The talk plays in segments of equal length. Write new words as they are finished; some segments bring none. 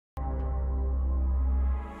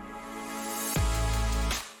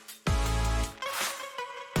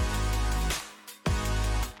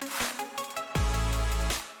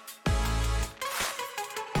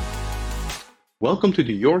Welcome to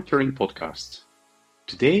the Your Turn podcast.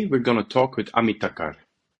 Today we're going to talk with Amit Thakar.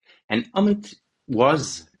 And Amit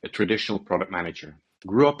was a traditional product manager,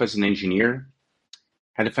 grew up as an engineer,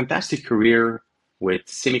 had a fantastic career with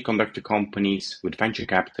semiconductor companies, with venture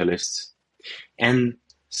capitalists, and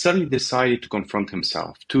suddenly decided to confront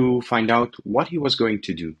himself to find out what he was going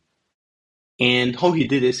to do. And how he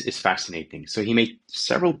did this is fascinating. So he made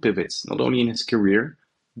several pivots, not only in his career,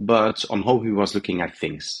 but on how he was looking at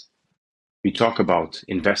things. We talk about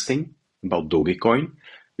investing, about Dogecoin.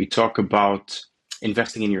 We talk about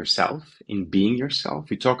investing in yourself, in being yourself.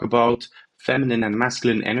 We talk about feminine and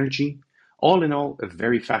masculine energy. All in all, a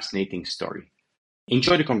very fascinating story.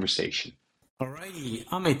 Enjoy the conversation. Alrighty,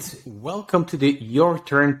 Amit, welcome to the Your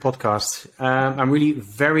Turn podcast. I'm really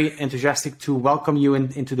very enthusiastic to welcome you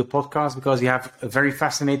into the podcast because you have a very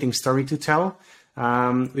fascinating story to tell.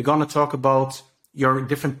 We're going to talk about your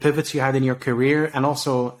different pivots you had in your career and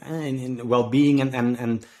also in well-being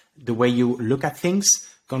and the way you look at things.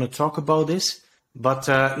 Going to talk about this, but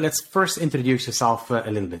let's first introduce yourself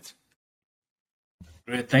a little bit.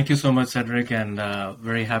 Great. Thank you so much, Cedric, and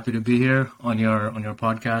very happy to be here on your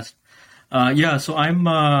podcast. So I'm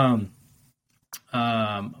my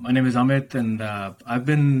name is Amit, and I've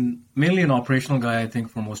been mainly an operational guy, I think,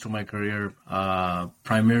 for most of my career,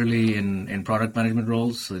 primarily in product management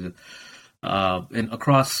roles.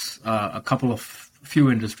 Across a couple of few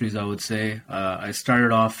industries, I would say. I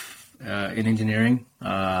started off in engineering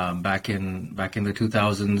back in the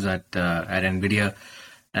 2000s at NVIDIA,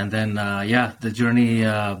 and then the journey.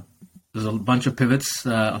 There's a bunch of pivots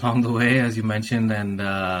along the way, as you mentioned, and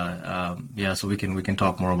so we can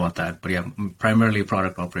talk more about that. But yeah, primarily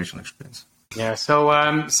product operational experience. Yeah. So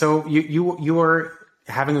you were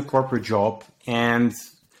having a corporate job and.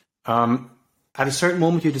 At a certain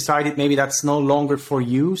moment, you decided maybe that's no longer for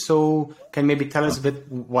you. So, can you maybe tell us a bit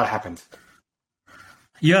what happened?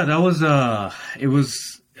 Yeah, that was it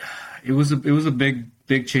was a big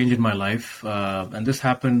change in my life, and this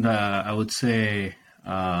happened. I would say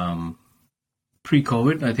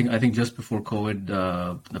pre-COVID. I think just before COVID,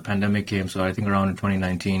 the pandemic came. So I think around in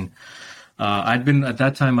 2019, I'd been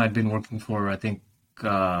working for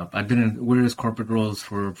I'd been in various corporate roles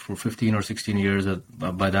for 15 or 16 years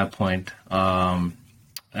by that point. One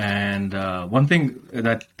thing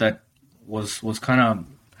that was kind of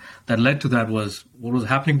that led to that was what was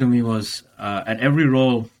happening to me was at every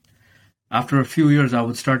role, after a few years, I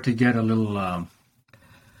would start to get a little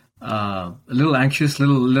anxious,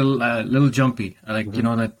 little jumpy,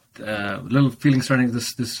 that little feeling starting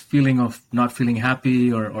this feeling of not feeling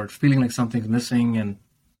happy or feeling like something's missing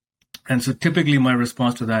and so typically my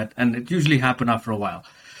response to that, and it usually happened after a while,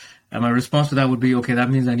 and my response to that would be, okay, that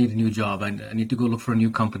means I need a new job. I need to go look for a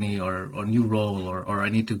new company or new role or I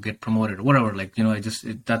need to get promoted or whatever.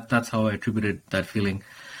 That's how I attributed that feeling.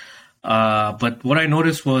 But what I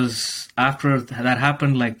noticed was after that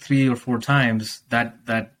happened like 3 or 4 times,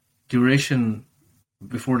 that duration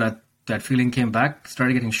before that feeling came back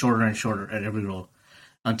started getting shorter and shorter at every role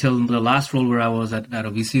until the last role where I was at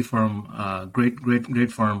a VC firm,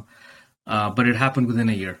 great firm. But it happened within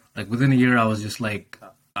a year. Like within a year, I was just like,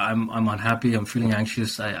 I'm unhappy. I'm feeling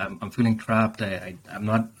anxious. I'm feeling trapped. I'm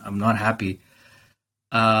not happy.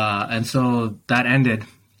 And so that ended.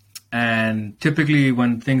 And typically,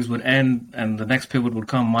 when things would end and the next pivot would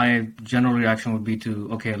come, my general reaction would be to,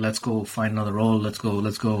 okay, let's go find another role. Let's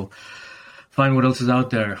go find what else is out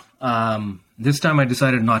there. This time, I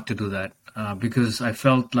decided not to do that because I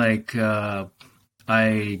felt like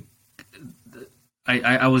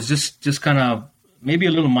I was just kind of maybe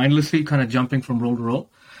a little mindlessly kind of jumping from role to role.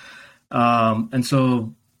 And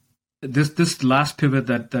so this last pivot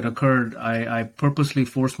that occurred, I purposely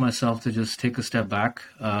forced myself to just take a step back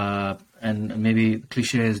and maybe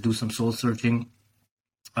cliche is do some soul searching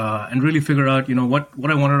and really figure out,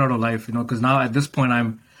 what I wanted out of life, because now at this point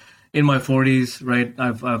I'm in my 40s, right?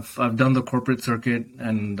 I've done the corporate circuit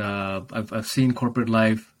and I've seen corporate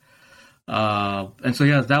life. And so,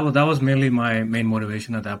 that was mainly my main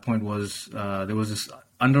motivation at that point was there was this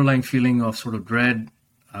underlying feeling of sort of dread,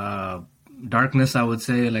 darkness, I would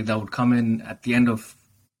say, like that would come in at the end of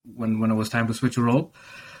when it was time to switch a role.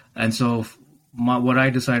 And so what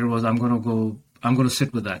I decided was I'm going to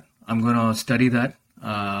sit with that. I'm going to study that.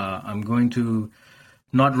 I'm going to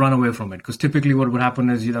not run away from it, because typically what would happen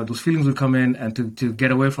is those feelings would come in, and to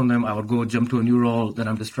get away from them, I would go jump to a new role. Then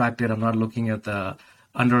I'm distracted. I'm not looking at the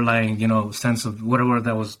underlying, sense of whatever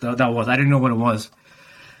that was. I didn't know what it was.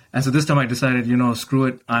 And so this time I decided, screw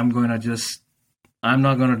it. I'm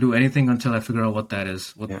not going to do anything until I figure out what that is,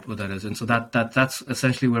 what that is. And so that's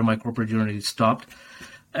essentially where my corporate journey stopped.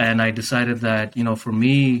 And I decided that, for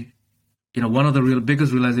me, one of the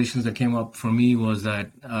biggest realizations that came up for me was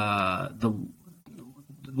that the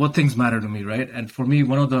what things matter to me, right? And for me,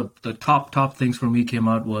 one of the top things for me came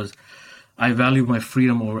out was I value my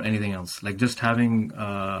freedom over anything else. Like just having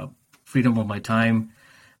freedom of my time,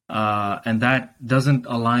 and that doesn't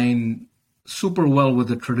align super well with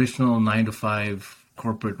the traditional 9 to 5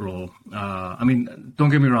 corporate role. I mean, don't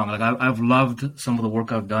get me wrong. Like I've loved some of the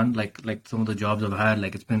work I've done, like some of the jobs I've had.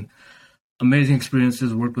 Like it's been amazing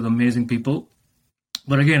experiences, worked with amazing people.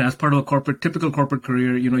 But again, as part of a typical corporate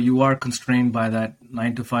career, you are constrained by that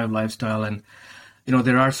 9 to 5 lifestyle, and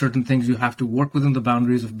there are certain things you have to work within the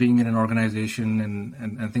boundaries of being in an organization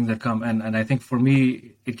and things that come. And I think for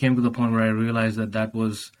me, it came to the point where I realized that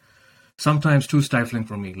was sometimes too stifling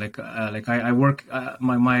for me. Like I work,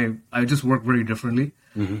 I just work very differently.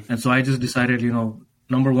 And so I just decided,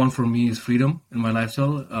 number one for me is freedom in my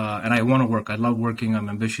lifestyle. And I want to work. I love working. I'm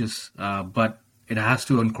ambitious, but it has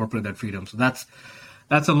to incorporate that freedom. So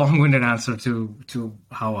that's a long-winded answer to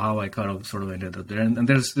how I kind of sort of ended up there. And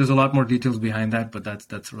there's a lot more details behind that, but that's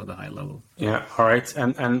sort of the high level. Yeah. All right.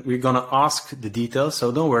 And we're going to ask the details,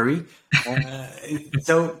 so don't worry.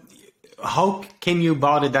 So how came you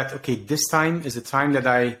about it that, okay, this time is the time that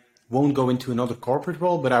I won't go into another corporate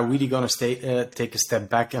role, but I'm really going to take a step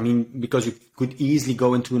back? I mean, because you could easily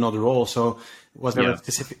go into another role. So was there a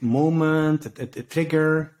specific moment, a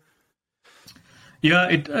trigger? Yeah,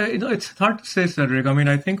 it's hard to say, Cedric. I mean,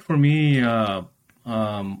 I think for me,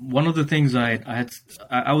 one of the things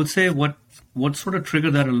I would say what sort of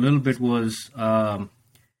triggered that a little bit was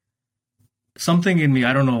something in me.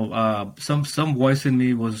 I don't know. Some voice in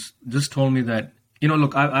me was just told me that,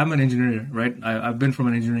 look, I'm an engineer, right? I've been from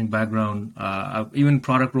an engineering background. Even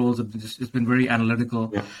product roles, it's been very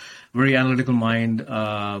analytical. Yeah. Very analytical mind,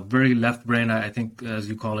 very left brain, I think, as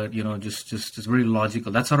you call it, just very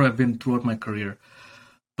logical. That's how I've been throughout my career.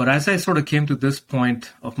 But as I sort of came to this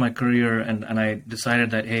point of my career and I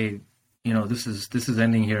decided that, hey, this is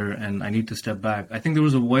ending here and I need to step back, I think there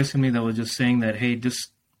was a voice in me that was just saying that, hey,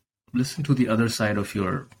 just listen to the other side of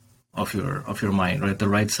your mind, right? The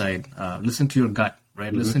right side. Listen to your gut,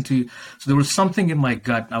 right? Mm-hmm. So there was something in my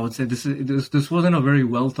gut. I would say this wasn't a very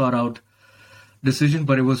well thought out decision,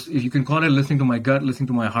 but it was, if you can call it listening to my gut, listening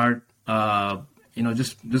to my heart,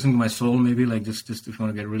 just listening to my soul, maybe, like just if you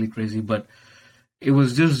want to get really crazy. But it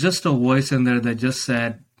was just a voice in there that just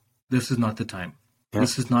said, this is not the time. Yeah.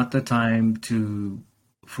 This is not the time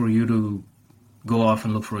for you to go off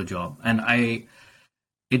and look for a job. And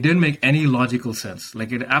it didn't make any logical sense.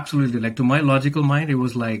 Like it absolutely, like to my logical mind, it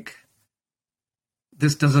was like,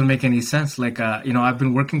 this doesn't make any sense. Like, I've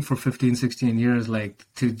been working for 15, 16 years, like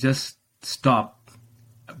to just stop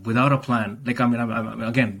without a plan. Like, I mean, I'm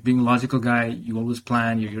again, being a logical guy, you always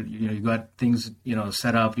plan. You got things,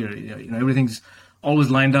 set up. Everything's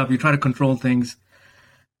always lined up. You try to control things,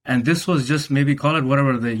 and this was just, maybe call it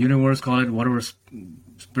whatever the universe, call it whatever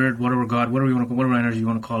spirit, whatever God, whatever energy you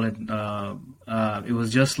want to call it. It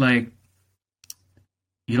was just like,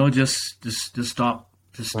 just stop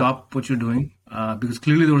what you're doing, because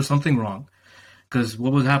clearly there was something wrong. Because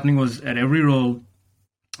what was happening was, at every role,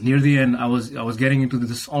 near the end, I was getting into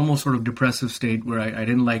this almost sort of depressive state where I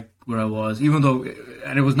didn't like where I was, even though,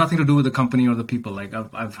 and it was nothing to do with the company or the people. Like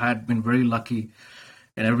I've been very lucky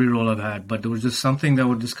in every role I've had, but there was just something that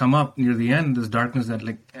would just come up near the end, this darkness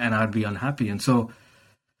and I'd be unhappy. And so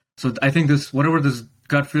I think whatever this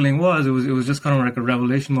gut feeling was, it was just kind of like a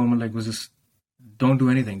revelation moment. Like, it was just, don't do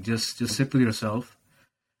anything, just sit with yourself.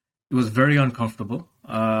 It was very uncomfortable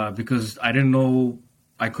because I didn't know,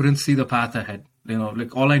 I couldn't see the path ahead.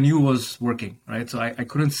 Like all I knew was working, right? So I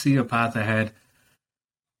couldn't see a path ahead.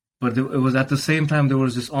 But it was, at the same time, there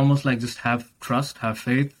was just almost like, just have trust, have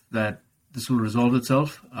faith that this will resolve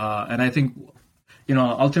itself. And I think,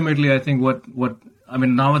 ultimately, I think I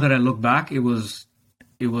mean, now that I look back, it was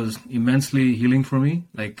immensely healing for me.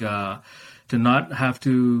 Like to not have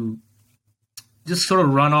to just sort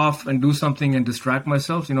of run off and do something and distract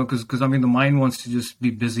myself, because I mean, the mind wants to just be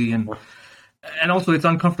busy and also it's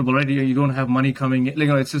uncomfortable, right? You don't have money coming in.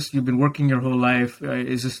 It's just, you've been working your whole life.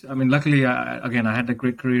 It's just, I mean, luckily, I had a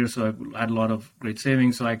great career, so I had a lot of great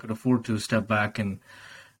savings, so I could afford to step back and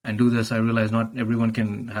do this. I realized not everyone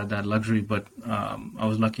can have that luxury, but I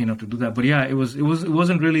was lucky enough to do that. But yeah, it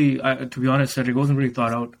wasn't really, to be honest, Cedric, it wasn't really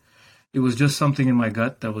thought out. It was just something in my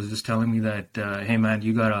gut that was just telling me that, hey man,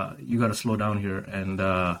 you gotta slow down here, and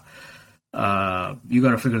you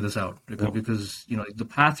gotta figure this out, because the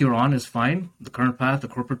path you're on is fine, the current path, the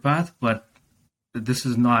corporate path, but this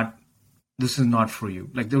is not for you.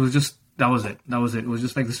 Like, that was it. It was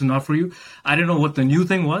just like, this is not for you. I didn't know what the new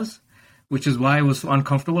thing was, which is why it was so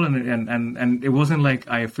uncomfortable. And it wasn't like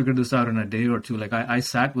I figured this out in a day or two. Like I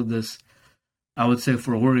sat with this, I would say,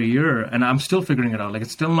 for over a year, and I'm still figuring it out. Like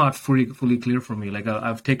it's still not fully clear for me. Like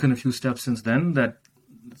I've taken a few steps since then, that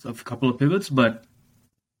a couple of pivots, but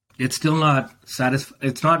it's still not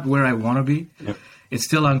it's not where I want to be. Yep. It's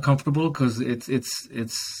still uncomfortable because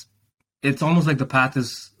it's almost like the path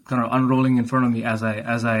is kind of unrolling in front of me as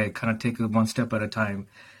I kind of take it one step at a time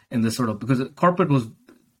in this sort of, because corporate was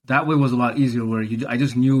that way was a lot easier, where I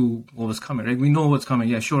just knew what was coming, right? We know what's coming.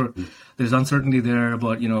 Yeah, sure. There's uncertainty there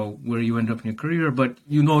about, where you end up in your career, but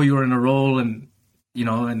you're in a role, and,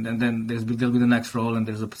 and then there'll be the next role, and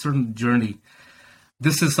there's a certain journey.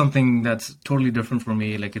 This is something that's totally different for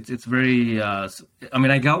me. Like it's very,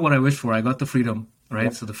 I got what I wished for. I got the freedom, right?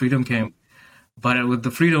 Yep. So the freedom came, but with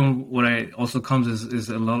the freedom, what also comes is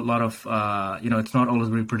a lot of, it's not always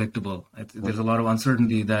very predictable. There's a lot of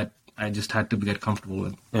uncertainty that I just had to get comfortable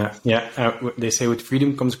with. Yeah. They say with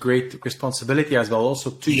freedom comes great responsibility as well, also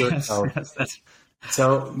to yourself. Yes,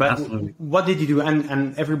 so, but absolutely. What did you do?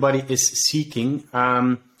 And everybody is seeking,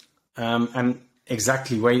 and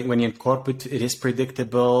exactly when you're in corporate, it is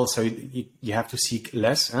predictable, so you have to seek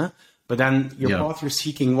less. But then your path you're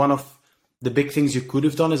seeking, one of the big things you could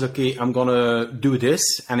have done is, okay, I'm gonna do this,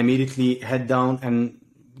 and immediately head down and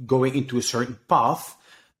going into a certain path.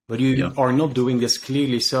 But you are not doing this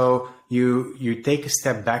clearly, so you take a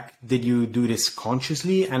step back. Did you do this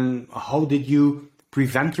consciously, and how did you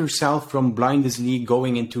prevent yourself from blindly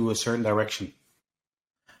going into a certain direction?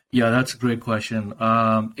 Yeah, that's a great question.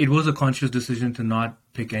 It was a conscious decision to not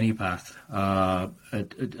pick any path,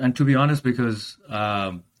 and to be honest, because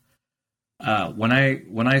when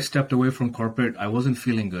I stepped away from corporate, I wasn't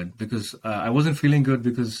feeling good, because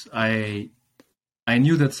I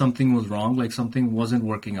knew that something was wrong, like something wasn't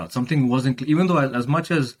working out. Something wasn't, even though as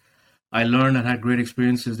much as I learned and had great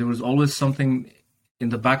experiences, there was always something in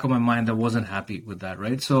the back of my mind that wasn't happy with that,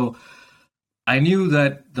 right? So I knew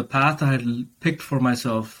that the path I had picked for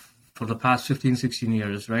myself for the past 15, 16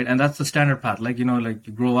 years, right? And that's the standard path. Like, like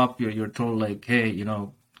you grow up, you're told like, hey,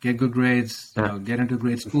 get good grades, get into a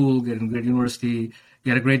great school, get into a great university,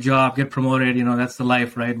 get a great job, get promoted, that's the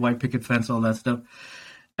life, right? White picket fence, all that stuff.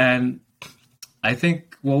 And I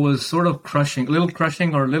think what was sort of a little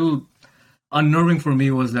crushing or a little unnerving for me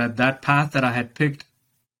was that path that I had picked,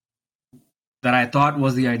 that I thought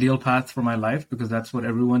was the ideal path for my life, because that's what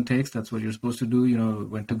everyone takes. That's what you're supposed to do.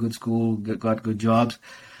 Went to good school, got good jobs.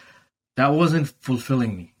 That wasn't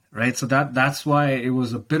fulfilling me, right? So that's why it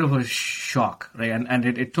was a bit of a shock, right? And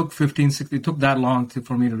it took 16, it took that long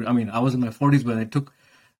for me to, I was in my 40s, but it took,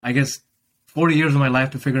 I guess, 40 years of my life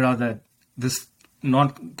to figure out that this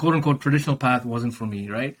not quote unquote traditional path wasn't for me,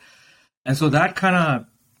 right? And so that kind of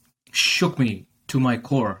shook me to my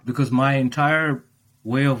core, because my entire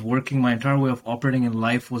way of working, my entire way of operating in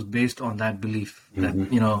life was based on that belief that,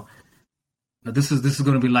 that this is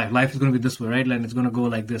going to be life. Life is going to be this way, right? And it's going to go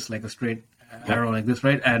like this, like a straight arrow like this,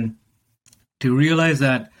 right? And to realize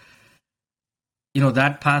that,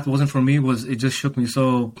 that path wasn't for me, it just shook me.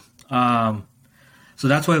 So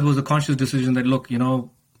that's why it was a conscious decision that, look,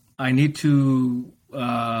 I need to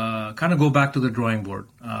kind of go back to the drawing board.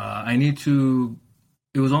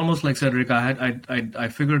 It was almost like, Cedric, I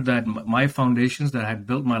figured that my foundations that I had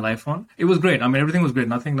built my life on, it was great. Everything was great,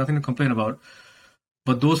 nothing to complain about.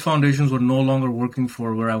 But those foundations were no longer working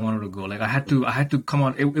for where I wanted to go. Like I had to come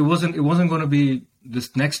on. It wasn't going to be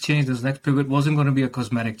this next change, this next pivot wasn't going to be a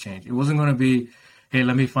cosmetic change. It wasn't going to be, hey,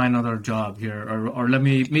 let me find another job here, or let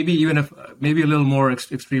me, maybe a little more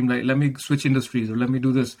extreme, like let me switch industries, or let me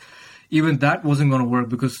do this. Even that wasn't going to work,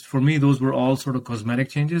 because for me, those were all sort of cosmetic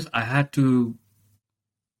changes. I had to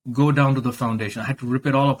go down to the foundation. I had to rip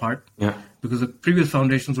it all apart, because the previous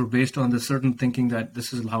foundations were based on this certain thinking that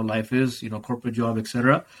this is how life is, corporate job,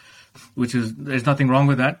 etc., there's nothing wrong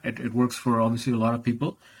with that. It works for obviously a lot of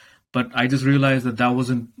people, but I just realized that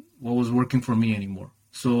wasn't what was working for me anymore.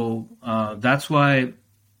 So that's why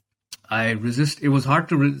I resist. It was hard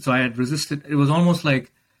to, so I had resisted. It was almost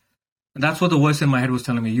like, that's what the voice in my head was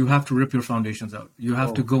telling me. You have to rip your foundations out. You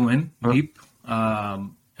have to go in deep.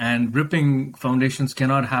 And ripping foundations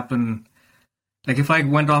cannot happen. Like if I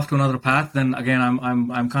went off to another path, then again,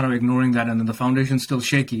 I'm kind of ignoring that, and then the foundation's still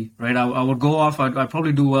shaky, right? I would go off. I'd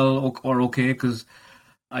probably do well or okay, because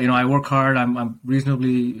I work hard. I'm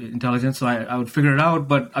reasonably intelligent, so I would figure it out.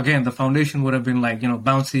 But again, the foundation would have been like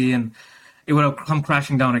bouncy, and it would have come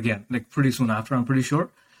crashing down again, like pretty soon after. I'm pretty sure.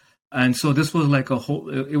 And so this was like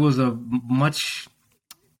it was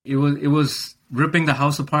ripping the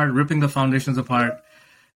house apart, ripping the foundations apart.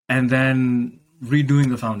 And then redoing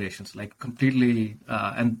the foundations, like completely.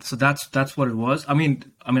 And so that's what it was. I mean,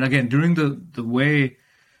 again, during the way,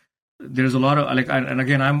 there's a lot of like, and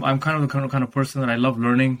again, I'm kind of the kind of person that I love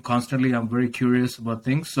learning constantly. I'm very curious about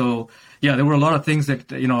things. So yeah, there were a lot of things that,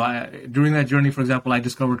 during that journey, for example, I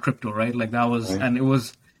discovered crypto, right? Like that was, and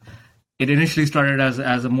it initially started as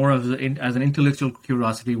a more of as an intellectual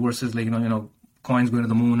curiosity versus like, coins going to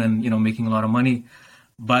the moon and, making a lot of money.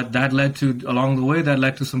 But that led to, along the way, that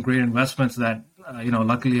led to some great investments that,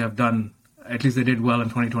 luckily have done, at least they did well in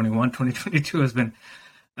 2021. 2022 has been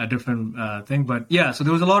a different thing. But yeah, so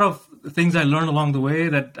there was a lot of things I learned along the way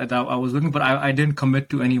that I was looking, but I didn't commit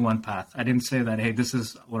to any one path. I didn't say that, hey, this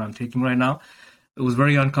is what I'm taking right now. It was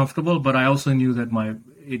very uncomfortable, but I also knew that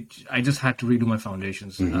I just had to redo my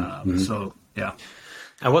foundations. So yeah.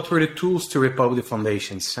 And what were the tools to rip out the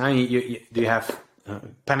foundations? Do you have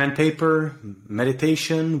pen and paper,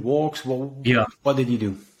 meditation, walks? What did you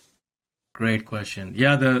do? Great question.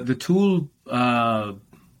 Yeah, the tool,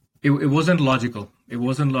 it wasn't logical. It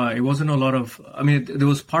wasn't a lot of, there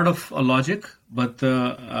was part of a logic, but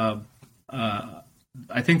I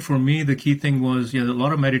think for me, the key thing was, a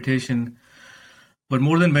lot of meditation. But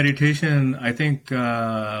more than meditation, I think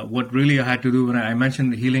what really I had to do, when I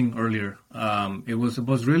mentioned healing earlier, it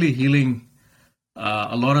was really healing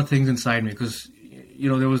a lot of things inside me, because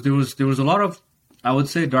there was a lot of, I would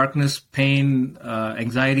say, darkness, pain,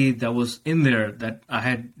 anxiety that was in there that I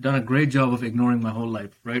had done a great job of ignoring my whole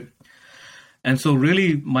life, right? And so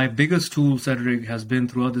really my biggest tool, Cedric, has been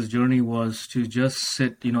throughout this journey was to just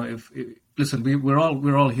sit, listen, we're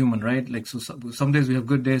all human, right? Like, so some days we have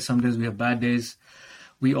good days, some days we have bad days.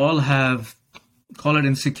 We all have, call it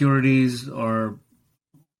insecurities or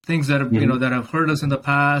things that have, that have hurt us in the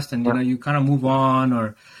past, and, you kind of move on,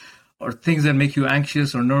 or things that make you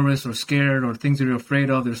anxious or nervous or scared, or things that you're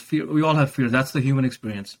afraid of. There's fear. We all have fear. That's the human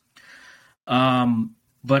experience.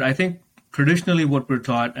 But I think traditionally what we're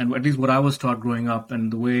taught, and at least what I was taught growing up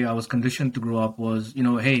and the way I was conditioned to grow up was,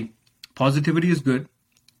 hey, positivity is good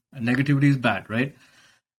and negativity is bad, right?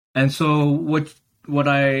 And so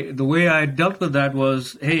the way I dealt with that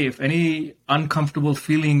was, hey, if any uncomfortable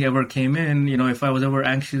feeling ever came in, if I was ever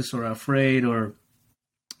anxious or afraid or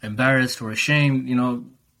embarrassed or ashamed,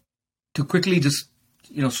 to quickly just,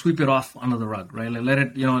 sweep it off under the rug, right? Like, let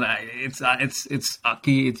it, it's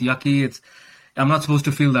icky, it's yucky, I'm not supposed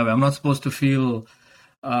to feel that way. I'm not supposed to feel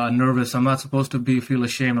nervous. I'm not supposed to feel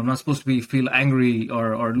ashamed. I'm not supposed to feel angry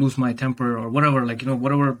or lose my temper or whatever,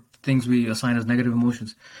 whatever things we assign as negative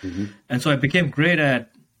emotions. And so I became great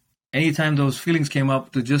at, anytime those feelings came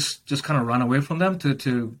up, to just kind of run away from them,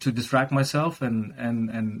 to distract myself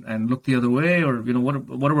and look the other way, or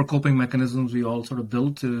whatever coping mechanisms we all sort of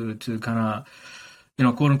build to kind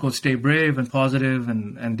of quote unquote stay brave and positive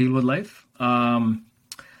and deal with life.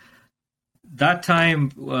 That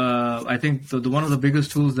time, I think the one of the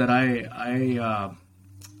biggest tools that I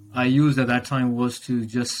used at that time was to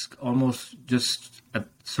just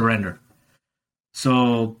surrender.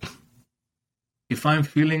 So if I'm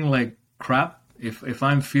feeling like crap, if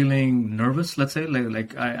I'm feeling nervous, let's say,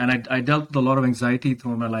 I dealt with a lot of anxiety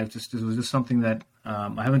throughout my life. It was just something that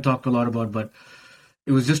I haven't talked a lot about, but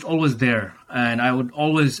it was just always there. And I would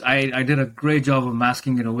always, I did a great job of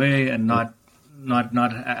masking it away and not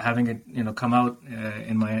having it, come out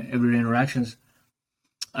in my everyday interactions.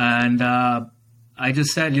 And I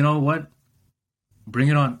just said, you know what, bring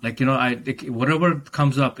it on. Whatever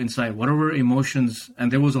comes up inside, whatever emotions,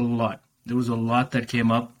 and there was a lot that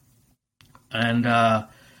came up. And I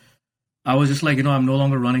was just like, I'm no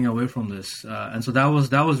longer running away from this. And so that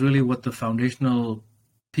was really what the foundational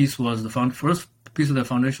piece was. The first piece of the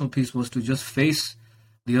foundational piece was to just face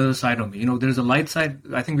the other side of me. There's a light side.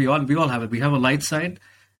 I think we all have it. We have a light side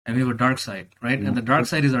and we have a dark side, right? And the dark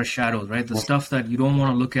side is our shadows, right? The stuff that you don't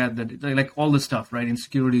want to look at, that like all the stuff, right?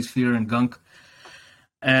 Insecurities, fear, and gunk.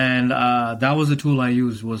 And that was the tool I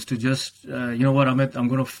used, was to just, what, Amit, I'm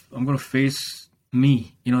gonna face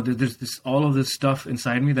me. There's all of this stuff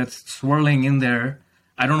inside me that's swirling in there.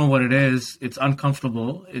 I don't know what it is. It's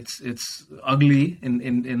uncomfortable. It's ugly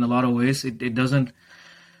in a lot of ways. It doesn't.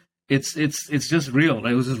 It's just real.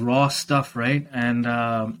 It was just raw stuff, right? And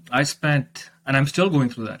I spent, and I'm still going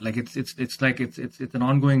through that. Like it's an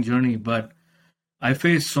ongoing journey. But I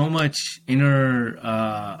faced so much inner,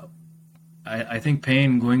 I think,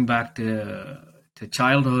 pain going back to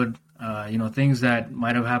childhood. Things that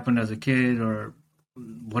might have happened as a kid or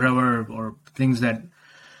whatever, or things that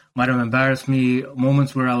might have embarrassed me,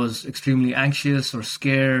 moments where I was extremely anxious or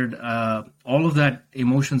scared. All of that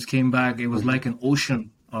emotions came back. It was like an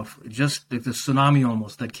ocean of just like the tsunami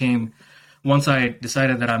almost that came once I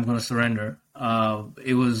decided that I'm going to surrender.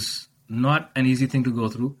 It was not an easy thing to go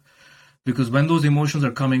through, because when those emotions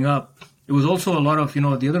are coming up, it was also a lot of,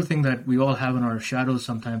 the other thing that we all have in our shadows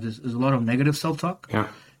sometimes is a lot of negative self-talk. Yeah.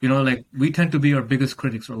 Like we tend to be our biggest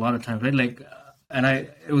critics a lot of times, right? Like, and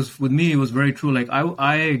it was very true. Like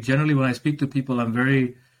I generally, when I speak to people, I'm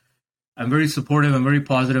very supportive. I'm very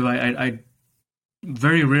positive. I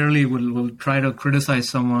very rarely will try to criticize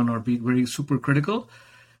someone or be very super critical,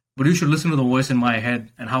 but you should listen to the voice in my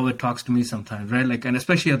head and how it talks to me sometimes, right? Like, and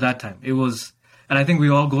especially at that time, it was, and I think we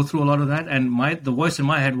all go through a lot of that. And the voice in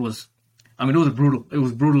my head was, it was brutal. It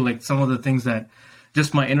was brutal. Like some of the things that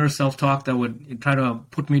just my inner self-talk that would try to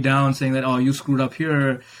put me down, saying that, oh, you screwed up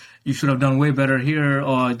here. You should have done way better here.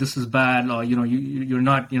 Or this is bad. Or, you're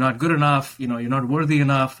not good enough. You're not worthy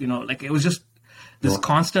enough. Like it was just this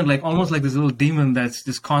constant, like almost like this little demon that's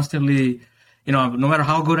just constantly, no matter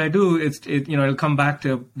how good I do, it'll come back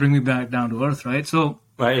to bring me back down to earth, right? So,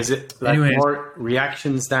 well, is it like more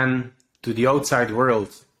reactions than to the outside world?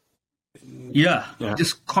 Yeah,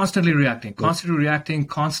 just constantly reacting,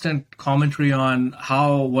 constant commentary on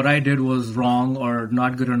how what I did was wrong or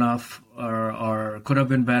not good enough or could have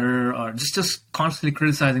been better, or just constantly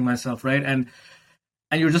criticizing myself, right? And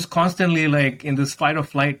you're just constantly like in this fight or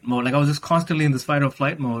flight mode. Like I was just constantly in this fight or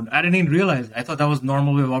flight mode. I didn't even realize. I thought that was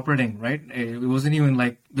normal way of operating, right? It wasn't even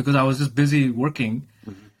like, because I was just busy working.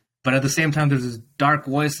 Mm-hmm. But at the same time, there's this dark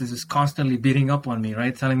voice that's just constantly beating up on me,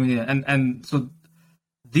 right? Telling me, and so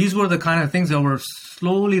these were the kind of things that were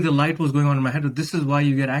slowly, the light was going on in my head. This is why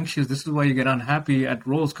you get anxious. This is why you get unhappy at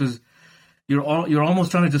roles, because you're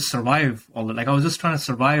almost trying to just survive all that. Like I was just trying to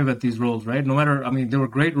survive at these roles, right? No matter, they were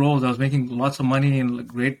great roles. I was making lots of money and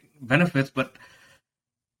great benefits, but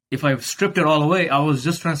if I stripped it all away, I was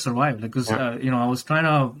just trying to survive. Like, because I was trying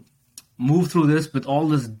to move through this with all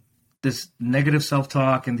this negative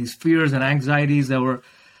self-talk and these fears and anxieties that were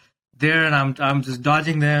there, and I'm just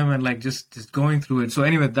dodging them and like just going through it. So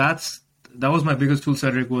anyway, that was my biggest tool,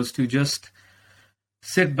 Cedric, was to just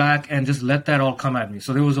sit back and just let that all come at me.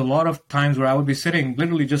 So there was a lot of times where I would be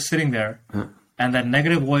literally just sitting there, and that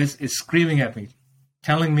negative voice is screaming at me,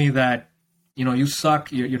 telling me that, you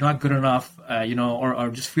suck, you're not good enough, or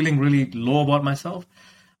just feeling really low about myself.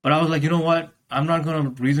 But I was like, you know what? I'm not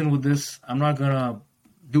going to reason with this. I'm not going to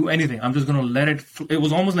do anything. I'm just going to let it. It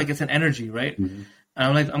was almost like it's an energy, right? Mm-hmm. And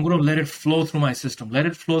I'm like, I'm going to let it flow through my system. Let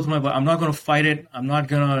it flow through my body. I'm not going to fight it. I'm not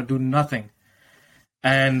going to do nothing.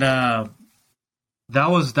 And that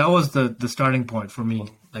was the starting point for me.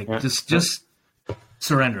 Like just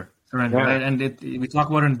surrender, right? And we talk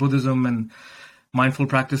about it in Buddhism and mindful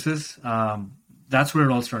practices. That's where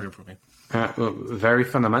it all started for me. Very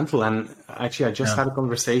fundamental. And actually, I just had a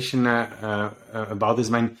conversation about this.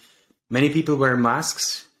 Many people wear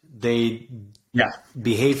masks. They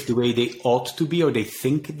behave the way they ought to be, or they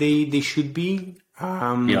think they should be.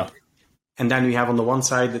 And then we have on the one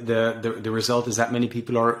side, the result is that many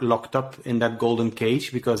people are locked up in that golden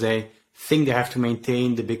cage because they think they have to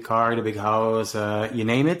maintain the big car, the big house, you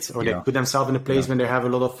name it, or they put themselves in a place when they have a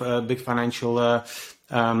lot of big financial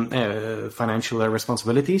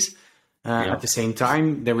responsibilities. At the same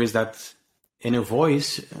time, there is that inner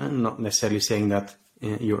voice, not necessarily saying that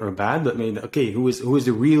you're bad, but maybe, okay, who is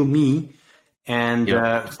the real me? And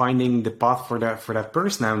finding the path for that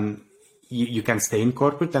person. And you can stay in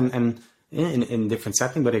corporate and in different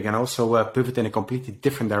setting, but you can also pivot in a completely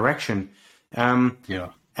different direction. And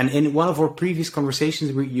in one of our previous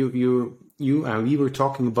conversations, we were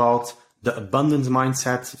talking about the abundance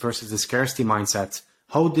mindset versus the scarcity mindset.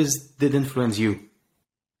 How did influence you?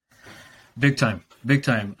 Big time.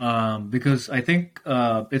 Because I think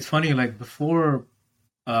it's funny. Like before,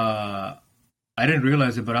 I didn't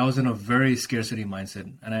realize it, but I was in a very scarcity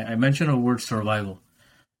mindset, and I mentioned a word, survival,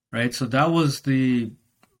 right? So that was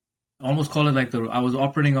almost call it like I was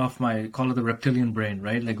operating off call it the reptilian brain,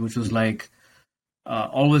 right? Like, which was like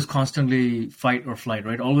always constantly fight or flight,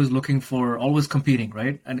 right? Always always competing,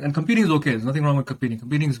 right? And competing is okay. There's nothing wrong with competing.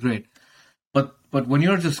 Competing is great. But when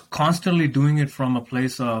you're just constantly doing it from a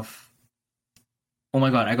place of, oh my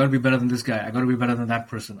God, I gotta be better than this guy. I gotta be better than that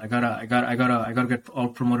person. I gotta get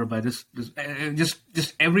out promoted by this.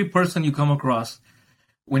 Just every person you come across,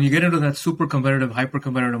 when you get into that super competitive, hyper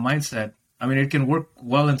competitive mindset, it can work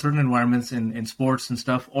well in certain environments in sports and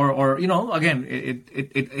stuff, or again,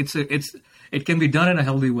 it can be done in a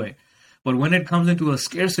healthy way. But when it comes into a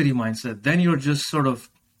scarcity mindset, then you're just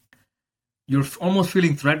you're almost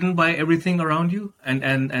feeling threatened by everything around you,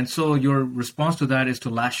 and so your response to that is to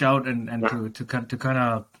lash out and to kind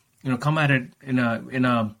of come at it in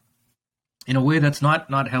a way that's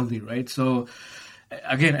not healthy, right? So,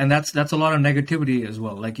 again, and that's a lot of negativity as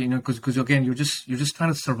well. Like, because again, you're just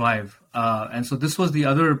trying to survive. And so this was the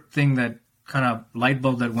other thing that kind of light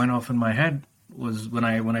bulb that went off in my head was when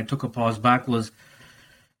I took a pause back was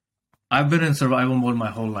I've been in survival mode my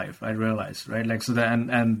whole life. I realized, right? Like, so that,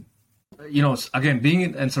 and again, being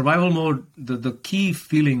in survival mode, the key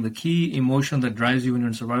feeling, the key emotion that drives you when you're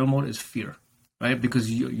in survival mode is fear, right?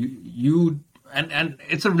 Because you and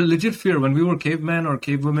it's a legit fear. When we were cavemen or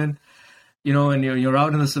cavewomen, and you're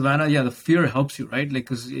out in the savannah, yeah, the fear helps you, right? Like,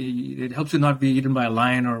 because it helps you not be eaten by a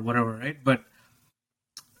lion or whatever, right? But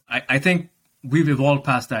I think we've evolved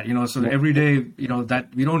past that, so every day, that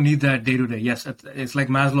we don't need that day to day. Yes, it's like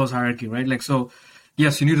Maslow's hierarchy, right? Like, so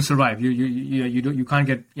yes, you need to survive. You can't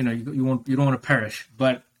get, you don't want to perish,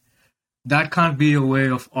 but that can't be a way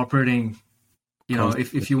of operating,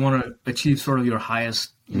 if you want to achieve sort of your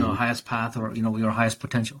highest, highest path or, your highest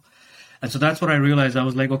potential. And so that's what I realized. I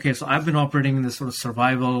was like, okay, so I've been operating in this sort of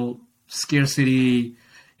survival scarcity,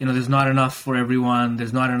 there's not enough for everyone.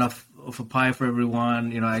 There's not enough of a pie for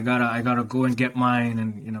everyone. I gotta go and get mine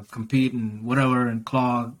and, compete and whatever and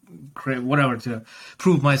claw, create whatever to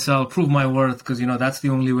prove myself, prove my worth. Because, that's the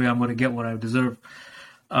only way I'm going to get what I deserve.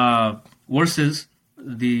 Versus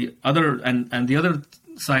the other, and the other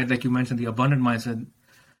side, like you mentioned, the abundant mindset,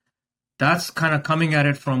 that's kind of coming at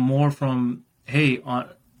it from, hey,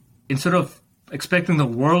 instead of expecting the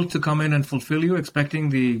world to come in and fulfill you, expecting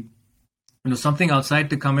the, something outside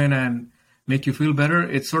to come in and make you feel better,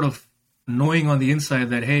 it's sort of knowing on the inside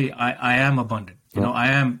that, hey, I am abundant. I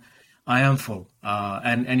am full.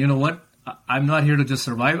 And you know what? I'm not here to just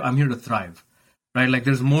survive. I'm here to thrive, right? Like,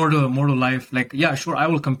 there's more to life. Like, yeah, sure, I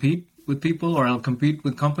will compete with people or I'll compete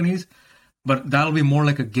with companies, but that'll be more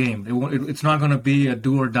like a game. It's not going to be a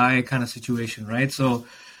do or die kind of situation, right? So,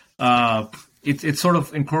 it's sort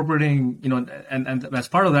of incorporating, and as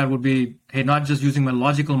part of that would be, hey, not just using my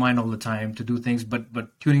logical mind all the time to do things,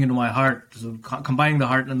 but tuning into my heart, so combining the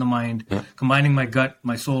heart and the mind, combining my gut,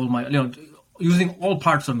 my soul, using all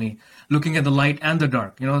parts of me, looking at the light and the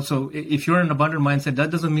dark. So if you're in an abundant mindset,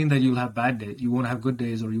 that doesn't mean that you'll have bad days. You won't have good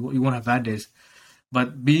days, or you won't have bad days.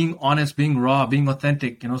 But being honest, being raw, being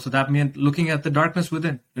authentic, so that meant looking at the darkness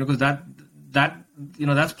within, because that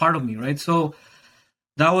that's part of me, right? So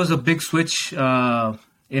that was a big switch in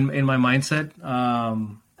my mindset,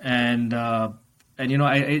 and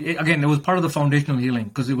again, it was part of the foundational healing,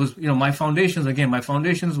 because it was, my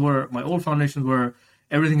old foundations were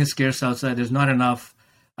everything is scarce outside. There's not enough.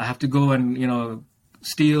 I have to go and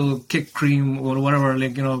steal, kick cream or whatever,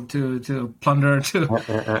 like to plunder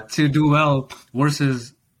to do well.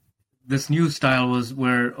 Versus this new style was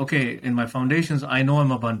where, okay, in my foundations, I know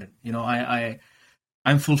I'm abundant.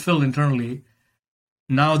 I'm fulfilled internally.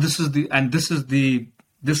 Now this is the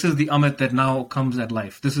Amit that now comes at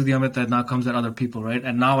life. This is the Amit that now comes at other people, right?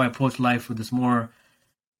 And now I approach life with this more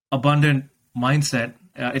abundant mindset.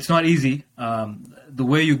 It's not easy. The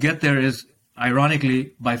way you get there is,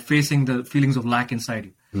 ironically, by facing the feelings of lack inside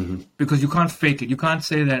you. Mm-hmm. Because you can't fake it. You can't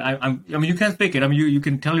say that you can't fake it. You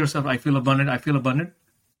can tell yourself, I feel abundant.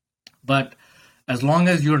 But as long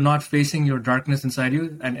as you're not facing your darkness inside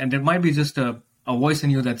you, and there might be just a voice in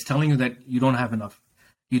you that's telling you that you don't have enough.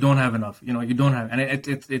 You don't have enough. You don't have, and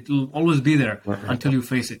it'll always be there until you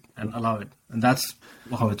face it and allow it. And that's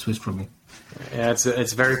how it switched for me. Yeah,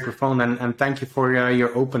 it's very profound, and thank you for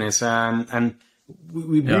your openness. And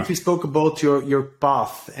we briefly spoke about your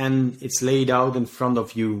path, and it's laid out in front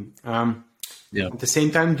of you. At the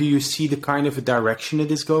same time, do you see the kind of a direction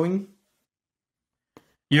it is going?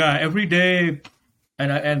 Yeah, every day,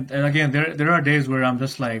 and again, there are days where I'm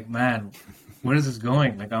just like, man, where is this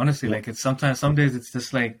going? Like, honestly, like, it's some days it's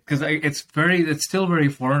just like, because it's still very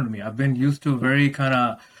foreign to me. I've been used to very kind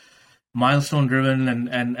of milestone driven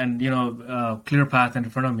and clear path in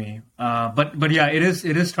front of me. But yeah, it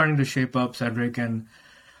is starting to shape up, Cedric. And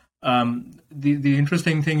the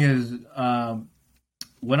interesting thing is,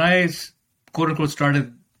 when I quote unquote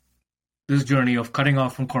started this journey of cutting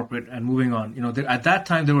off from corporate and moving on, at that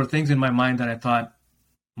time there were things in my mind that I thought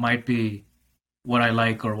might be what I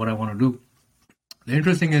like or what I want to do. The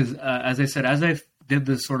interesting is, as I said, as I did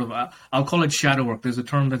this sort of, I'll call it shadow work. There's a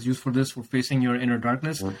term that's used for this, for facing your inner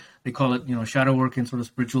darkness. They call it, shadow work in sort of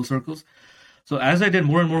spiritual circles. So as I did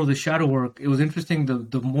more and more of the shadow work, it was interesting,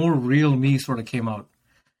 the more real me sort of came out.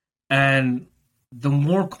 And the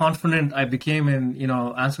more confident I became in,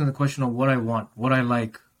 answering the question of what I want, what I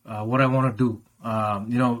like, what I want to do,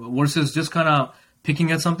 versus just kind of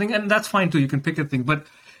picking at something. And that's fine too. You can pick at things. But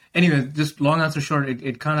anyway, just long answer short,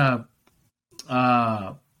 it kind of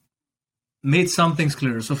made some things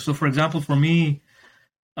clearer. So for example, for me,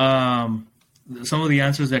 some of the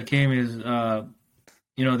answers that came is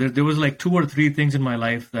there was like 2 or 3 things in my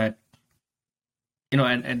life that,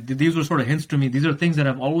 and these were sort of hints to me. These are things that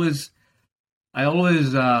I always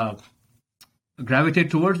gravitate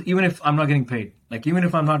towards, even if I'm not getting paid. Like, even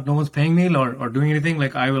if no one's paying me or doing anything,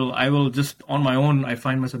 like I will just on my own, I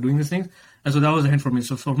find myself doing these things. And so that was a hint for me.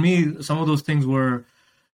 So for me, some of those things were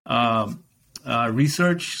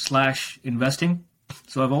research / investing.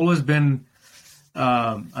 So I've always been,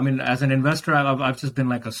 as an investor, I've just been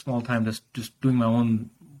like a small time, just doing my own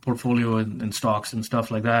portfolio in stocks and stuff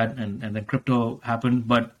like that. And then crypto happened.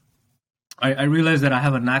 But I realized that I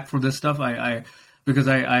have a knack for this stuff. Because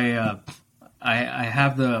I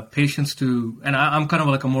have the patience to, and I'm kind of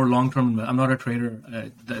like a more long-term. I'm not a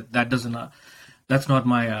trader. That's not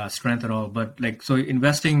my strength at all. But like, so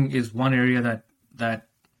investing is one area that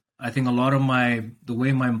I think a lot of the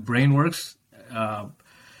way my brain works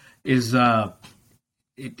is I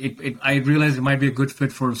realized it might be a good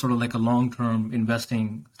fit for sort of like a long-term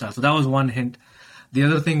investing style. So that was one hint. The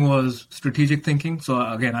other thing was strategic thinking. So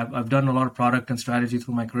again, I've done a lot of product and strategy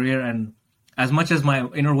through my career, and as much as my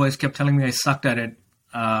inner voice kept telling me I sucked at it,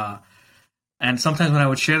 and sometimes when I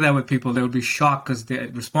would share that with people, they would be shocked because the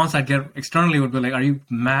response I'd get externally would be like, "Are you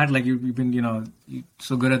mad? Like you've been, you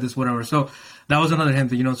so good at this, whatever." So that was another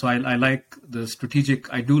hint that, so I like the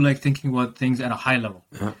strategic. I do like thinking about things at a high level.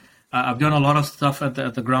 Uh-huh. I've done a lot of stuff at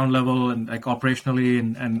the ground level and like operationally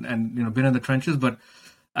and been in the trenches. But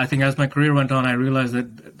I think as my career went on, I realized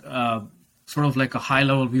that sort of like a high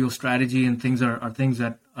level view of strategy and things are things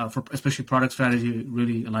that for especially product strategy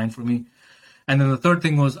really align for me. And then the third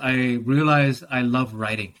thing was I realized I love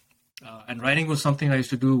writing. And writing was something I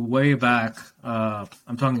used to do way back.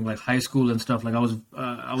 I'm talking like high school and stuff. Like I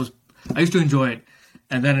used to enjoy it,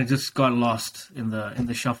 and then it just got lost in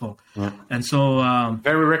the shuffle. Yeah. And so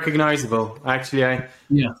very recognizable. Actually,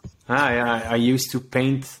 I used to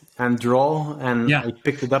paint and draw, and I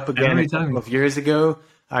picked it up again a couple of years ago.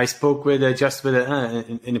 I spoke with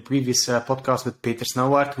in a previous podcast with Peter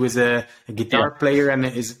Snowart, who is a guitar player and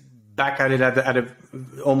is back at it at a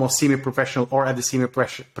almost semi-professional or at the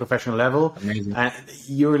semi-professional level. Amazing. And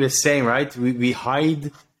you're the same, right? We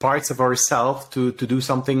hide parts of ourselves to do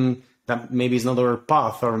something that maybe is not our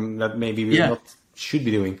path or that maybe we not should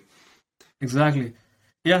be doing. Exactly.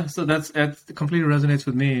 Yeah, so that completely resonates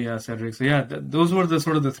with me, Cedric. So those were the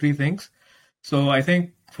sort of the 3 things. So I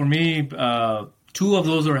think for me, 2 of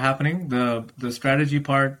those are happening. The strategy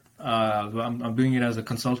part, I'm doing it as a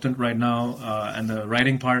consultant right now, and the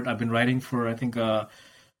writing part, I've been writing for I think about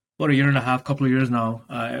a year and a half, couple of years now.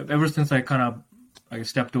 Ever since I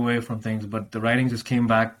stepped away from things, but the writing just came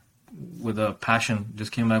back with a passion,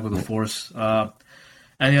 just came back with a force.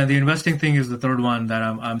 And the investing thing is the third one that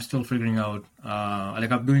I'm still figuring out.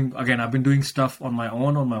 I've been doing stuff on my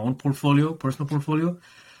own portfolio, personal portfolio,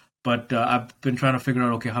 but I've been trying to figure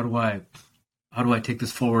out, okay, how do I take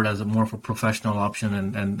this forward as a more of a professional option?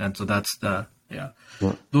 And so that's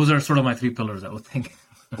those are sort of my 3 pillars, I would think.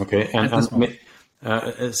 Okay. And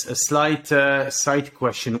a slight side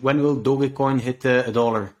question. When will Dogecoin hit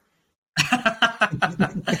 $1?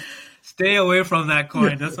 Stay away from that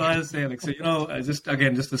coin. That's what I was saying. Like, so, just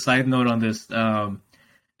a side note on this. And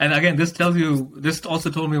again, this also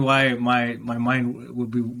told me why my mind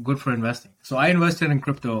would be good for investing. So I invested in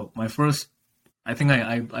crypto. My first, I think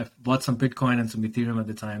I bought some Bitcoin and some Ethereum at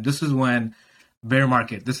the time. This is when bear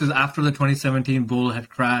market. This is after the 2017 bull had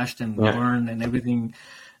crashed and burned and everything.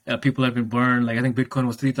 People had been burned. Like I think Bitcoin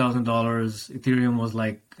was $3,000. Ethereum was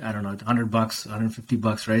like, I don't know, $100,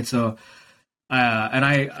 $150, right? So, and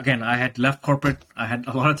I had left corporate. I had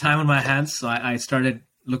a lot of time on my hands, so I started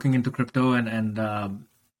looking into crypto and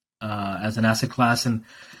as an asset class, and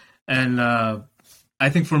I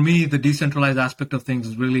think for me the decentralized aspect of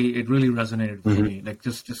things really resonated with me. Like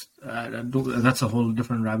just that's a whole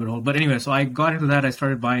different rabbit hole. But anyway, so I got into that. I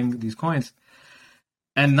started buying these coins,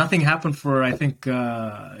 and nothing happened for I think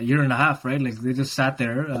a year and a half. Right, like they just sat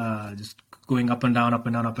there, just going up and down, up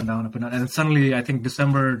and down, up and down, up and down, and suddenly I think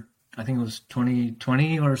December. I think it was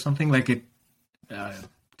 2020 or something like it.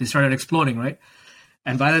 They started exploding, right?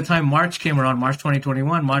 And by the time March came around, April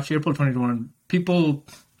 2021, people,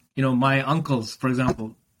 my uncles, for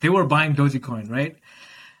example, they were buying Dogecoin, right?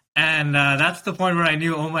 And that's the point where I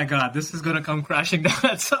knew, oh my God, this is going to come crashing down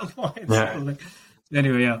at some point. Yeah. So,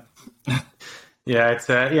 anyway,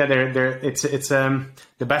 it's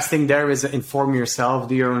the best thing there is inform yourself,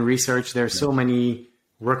 do your own research. There's so many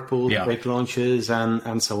work pools, break launches,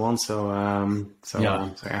 and so on.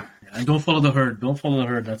 And don't follow the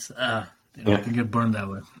herd. That's you can get burned that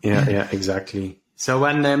way. Yeah, exactly. So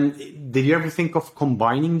when did you ever think of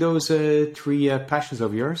combining those 3 passions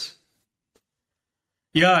of yours?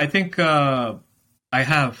 Yeah, I think I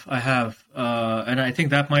have, and I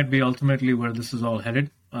think that might be ultimately where this is all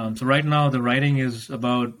headed. So right now, the writing is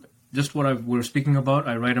about just what we're speaking about.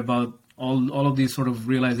 I write about all of these sort of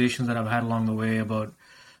realizations that I've had along the way about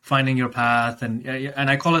finding your path, and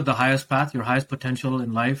I call it the highest path, your highest potential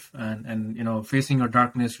in life, and facing your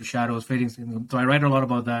darkness, your shadows, fading. So I write a lot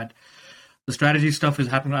about that. The strategy stuff is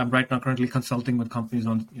happening. I'm right now currently consulting with companies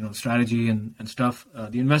on strategy and stuff.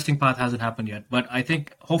 The investing path hasn't happened yet, but I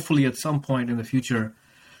think hopefully at some point in the future,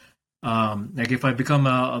 like if I become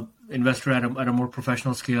a investor at a more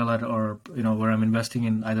professional scale, or where I'm investing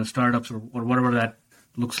in either startups or whatever that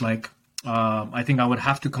looks like, I think I would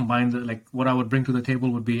have to combine what I would bring to the table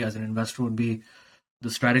would be as an investor would be the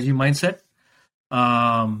strategy mindset,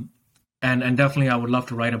 and definitely I would love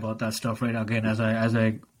to write about that stuff. Right, again, as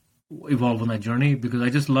I evolve on that journey, because I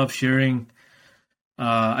just love sharing.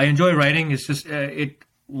 I enjoy writing. It's just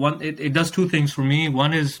it does two things for me.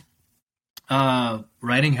 One is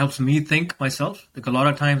writing helps me think myself. Like a lot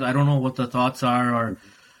of times I don't know what the thoughts are or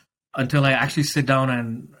until I actually sit down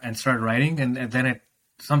and start writing, and then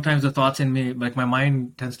sometimes the thoughts in me, like my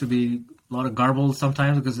mind tends to be a lot of garbled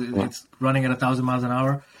sometimes because it's running at 1,000 miles an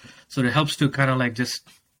hour. So it helps to kind of like just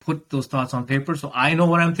put those thoughts on paper so I know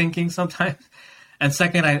what I'm thinking sometimes. And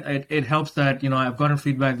second, it helps that I've gotten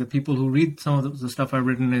feedback that people who read some of the stuff I've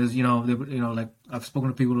written is like I've spoken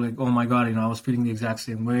to people like, oh my god, I was feeling the exact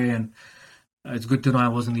same way, and it's good to know I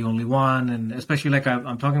wasn't the only one. And especially like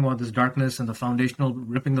I'm talking about this darkness and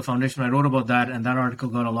ripping the foundation. I wrote about that, and that article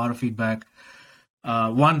got a lot of feedback.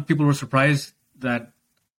 One, people were surprised that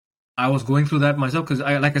I was going through that myself because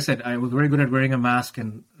like I said, I was very good at wearing a mask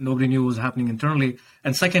and nobody knew what was happening internally.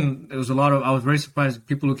 And second, there was I was very surprised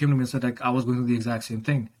people who came to me and said like I was going through the exact same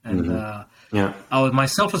thing. And I was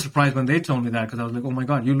myself was surprised when they told me that, because I was like, oh my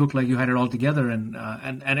God, you look like you had it all together. And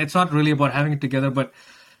it's not really about having it together, but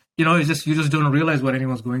it's just you just don't realize what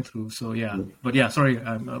anyone's going through. So yeah, but yeah, sorry,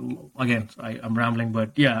 I'm rambling,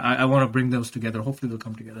 but yeah, I want to bring those together. Hopefully, they'll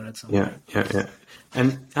come together at some point. Yeah.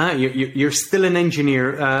 And you're still an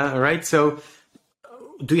engineer, right? So,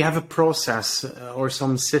 do you have a process or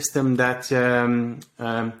some system that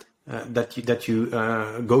you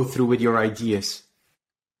go through with your ideas?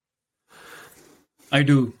 I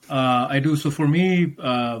do. So for me,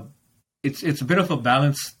 it's a bit of a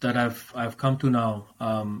balance that I've come to now.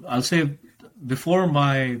 I'll say before in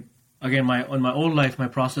my old life, my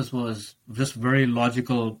process was just very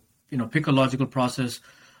logical. Pick a logical process,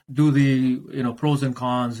 do the pros and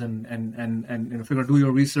cons, and do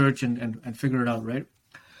your research and figure it out. Right.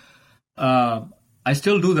 I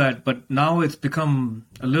still do that, but now it's become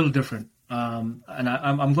a little different. And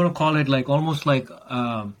I'm going to call it like almost like.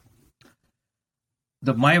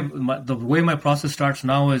 The way my process starts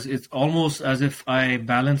now is it's almost as if I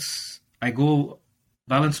balance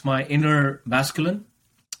my inner masculine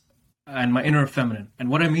and my inner feminine. And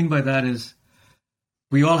what I mean by that is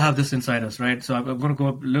we all have this inside us, right? So I'm going to go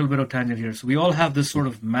a little bit of tangent here. So we all have this sort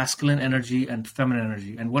of masculine energy and feminine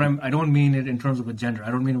energy. And I don't mean it in terms of a gender. I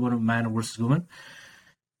don't mean what a man versus woman.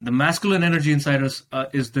 The masculine energy inside us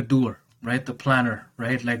is the doer. Right, the planner,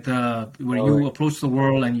 right, like you approach the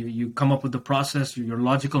world and you come up with the process. Your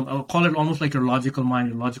logical, I'll call it almost like your logical mind,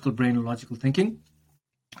 your logical brain, your logical thinking.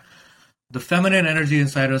 The feminine energy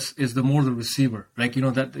inside us is the receiver, right?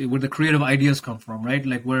 That where the creative ideas come from, right?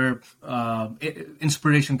 Like where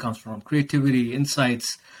inspiration comes from, creativity,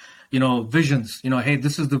 insights, visions. Hey,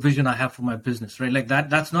 this is the vision I have for my business, right? Like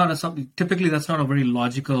that. That's not typically that's not a very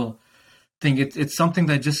logical thing. It's something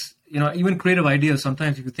that just even creative ideas,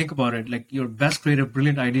 sometimes if you think about it, like your best creative,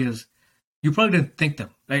 brilliant ideas, you probably didn't think them.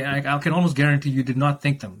 Like I can almost guarantee you did not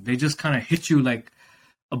think them. They just kind of hit you like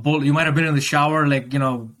a bolt. You might have been in the shower, like,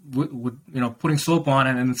 putting soap on,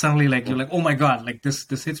 and suddenly like, you're like, oh my God, like this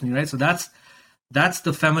hits me, right? So that's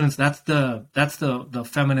the feminine, that's the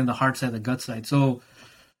feminine, the heart side, the gut side. So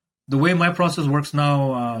the way my process works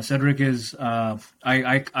now, Cedric, is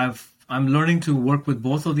I'm learning to work with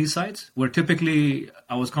both of these sides, where typically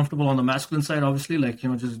I was comfortable on the masculine side, obviously, like,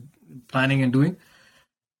 just planning and doing.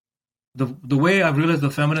 The way I've realized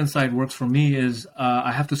the feminine side works for me is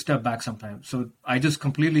I have to step back sometimes. So I just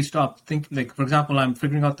completely stop thinking. Like, for example, I'm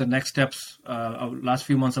figuring out the next steps. Last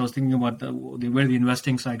few months, I was thinking about where the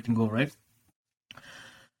investing side can go, right?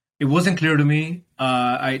 It wasn't clear to me.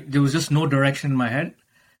 There was just no direction in my head.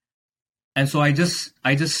 And so I just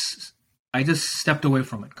stepped away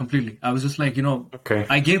from it completely. I was just like, okay.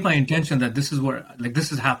 I gave my intention that this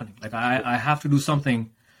is happening. Like I have to do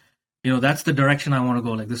something, that's the direction I want to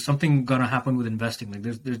go. Like there's something going to happen with investing. Like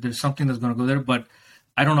there's something that's going to go there, but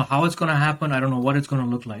I don't know how it's going to happen. I don't know what it's going to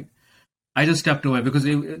look like. I just stepped away because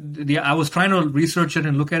I was trying to research it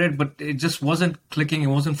and look at it, but it just wasn't clicking. It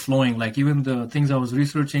wasn't flowing. Like even the things I was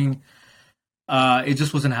researching, it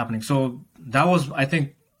just wasn't happening. So that was, I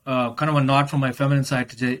think, kind of a nod from my feminine side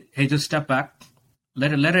to say, hey, just step back,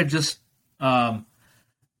 let it just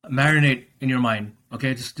marinate in your mind.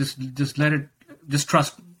 Okay, just let it, just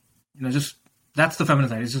trust. Just that's the feminine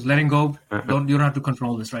side. It's just letting go. You don't have to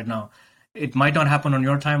control this right now. It might not happen on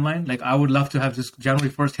your timeline. Like I would love to have just January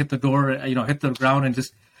 1st hit the door, hit the ground and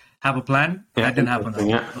just have a plan. That didn't happen.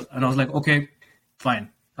 Yeah. And I was like, okay, fine.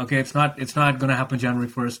 Okay, it's not going to happen January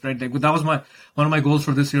 1st, right? Like, that was one of my goals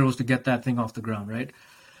for this year was to get that thing off the ground, right?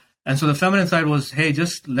 And so the feminine side was, hey,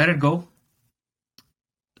 just let it go.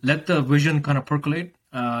 Let the vision kind of percolate.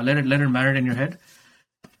 Let it marinate in your head.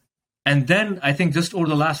 And then I think just over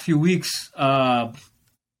the last few weeks,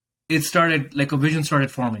 it started, like a vision started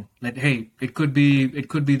forming. Like, hey, it could be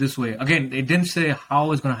this way. Again, it didn't say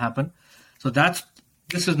how it's going to happen. So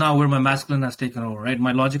this is now where my masculine has taken over, right?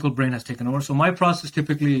 My logical brain has taken over. So my process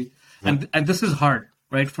typically, and this is hard,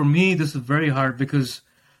 right? For me, this is very hard because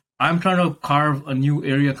I'm trying to carve a new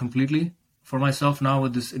area completely for myself now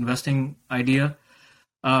with this investing idea.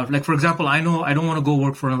 Like, for example, I know I don't want to go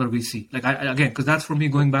work for another VC. Like, again, because that's for me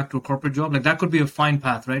going back to a corporate job. Like, that could be a fine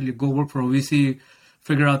path, right? You go work for a VC,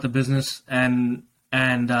 figure out the business, and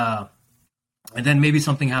then maybe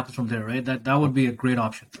something happens from there, right? That would be a great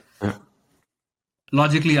option. Yeah.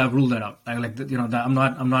 Logically, I've ruled that out. That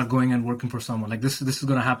I'm not going and working for someone. Like, this is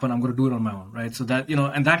going to happen. I'm going to do it on my own, right? So that,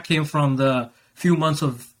 and that came from the few months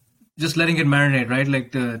of just letting it marinate, right?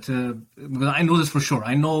 Like because I know this for sure.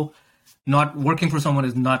 I know not working for someone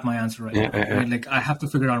is not my answer right now. Right? Like, I have to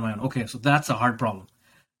figure it out on my own. Okay, so that's a hard problem.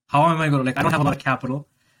 How am I going to, like, I don't have a lot of capital.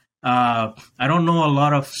 I don't know a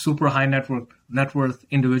lot of super high net worth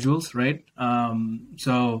individuals, right?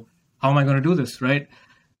 So how am I going to do this, right?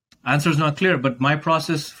 Answer is not clear, but my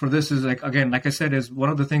process for this is, like, again, like I said, is one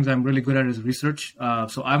of the things I'm really good at is research.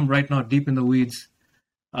 So I'm right now deep in the weeds.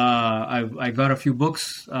 I got a few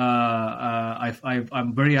books.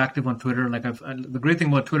 I'm very active on Twitter. Like, the great thing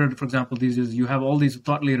about Twitter, for example, these days, you have all these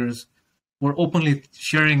thought leaders who are openly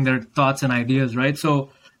sharing their thoughts and ideas, right?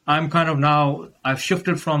 So I'm kind of now, I've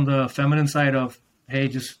shifted from the feminine side of, hey,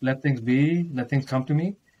 just let things be, let things come to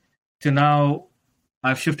me, to now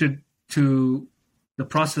I've shifted to the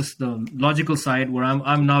process, the logical side, where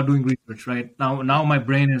I'm now doing research, right? Now my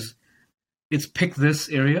brain it's picked this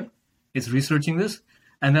area, it's researching this.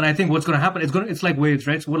 And then I think what's going to happen, it's like waves,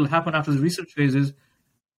 right? So what will happen after the research phase is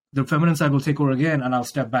the feminine side will take over again, and I'll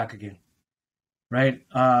step back again, right?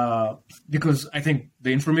 Because I think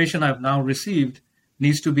the information I've now received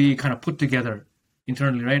needs to be kind of put together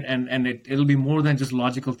internally, right? And it'll be more than just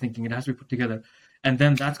logical thinking. It has to be put together. And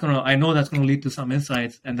then I know that's going to lead to some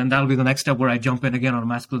insights. And then that'll be the next step where I jump in again on the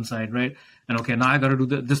masculine side, right? And okay, now I got to do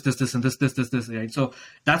this, and this, right? So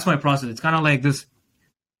that's my process. It's kind of like this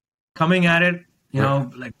coming at it,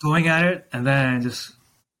 like going at it, and then just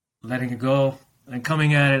letting it go and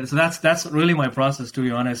coming at it. So that's really my process, to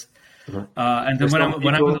be honest. And then when I'm in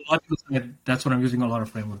the logical side, that's when I'm using a lot of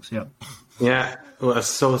frameworks. Yeah. Yeah. Well,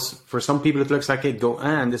 so for some people, it looks like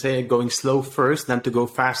they say going slow first, then to go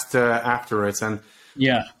fast afterwards. And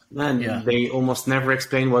they almost never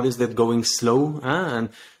explain what is that going slow. And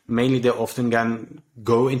mainly they often can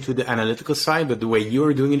go into the analytical side, but the way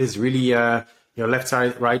you're doing it is really your left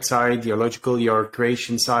side, right side, your logical, your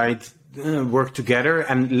creation side, work together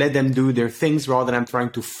and let them do their things rather than trying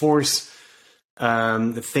to force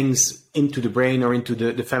the things into the brain or into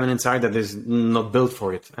the feminine side that is not built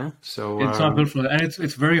for it. So it's not built for it, and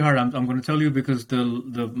it's very hard. I'm going to tell you, because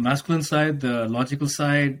the masculine side, the logical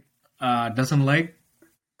side, doesn't like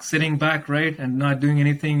sitting back, right, and not doing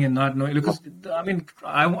anything and not knowing. Because I mean,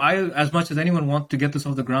 I as much as anyone want to get this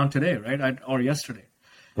off the ground today, right, or yesterday.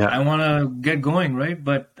 Yeah. I want to get going, right?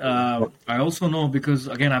 But I also know, because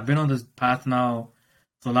again, I've been on this path now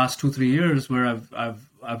for the last 2-3 years, where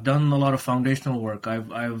I've done a lot of foundational work.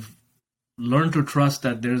 I've learned to trust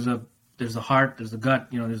that there's a heart, there's a gut,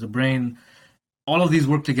 there's a brain. All of these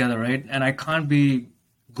work together, right? And I can't be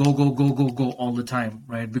go all the time,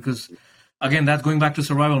 right? Because again, that's going back to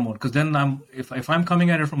survival mode. Because then if I'm coming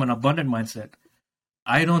at it from an abundant mindset,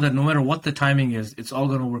 I know that no matter what the timing is, it's all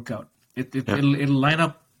going to work out. It'll line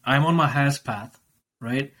up. I'm on my highest path,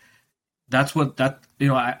 right? That's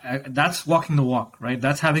that's walking the walk, right?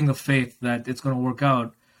 That's having the faith that it's going to work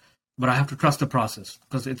out, but I have to trust the process,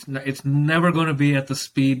 because it's never going to be at the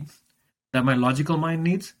speed that my logical mind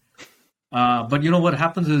needs. But what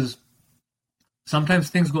happens is sometimes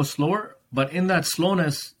things go slower, but in that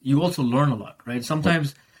slowness, you also learn a lot, right?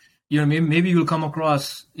 Sometimes maybe you'll come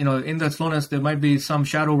across, in that slowness, there might be some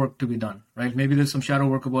shadow work to be done, right? Maybe there's some shadow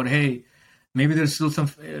work about, hey, maybe there's still some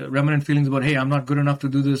remnant feelings about, hey, I'm not good enough to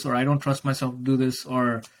do this, or I don't trust myself to do this,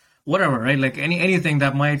 or whatever, right? Like anything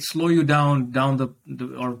that might slow you down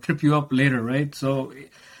or trip you up later, right? So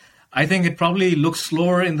I think it probably looks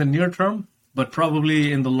slower in the near term, but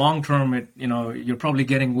probably in the long term, you're probably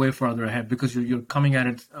getting way farther ahead because you're coming at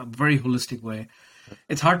it a very holistic way.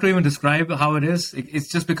 It's hard to even describe how it is. It's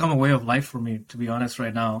just become a way of life for me, to be honest,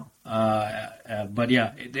 right now. But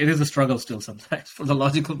yeah, it is a struggle still sometimes for the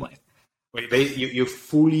logical mind. Wait, you're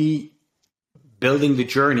fully building the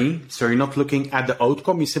journey, so you're not looking at the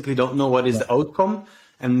outcome. You simply don't know what is the outcome.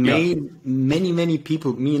 And many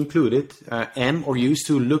people, me included, am or used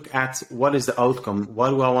to look at what is the outcome.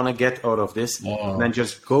 What do I want to get out of this? And then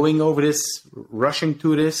just going over this, rushing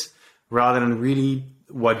to this, rather than really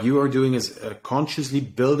what you are doing is consciously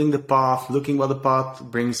building the path, looking what the path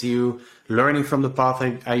brings you, learning from the path,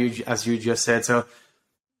 as you just said. So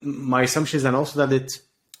my assumption is then also that it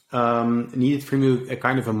needed from you a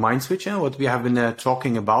kind of a mind switch, what we have been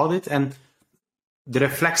talking about it, and the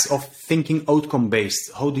reflex of thinking outcome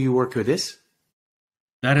based. How do you work with this?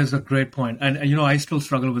 That is a great point. And I still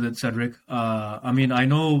struggle with it, Cedric. I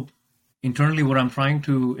know internally what I'm trying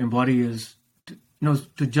to embody is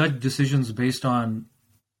to judge decisions based on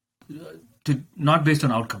not based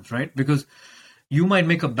on outcomes, right? Because you might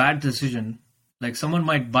make a bad decision. Like someone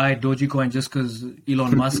might buy Dogecoin just because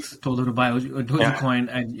Elon Musk told her to buy a Dogecoin,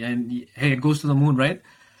 and hey, it goes to the moon, right?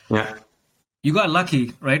 Yeah. You got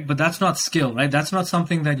lucky, right? But that's not skill, right? That's not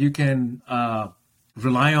something that you can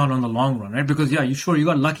rely on the long run, right? Because you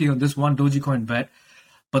got lucky on this one Dogecoin bet,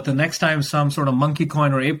 but the next time some sort of monkey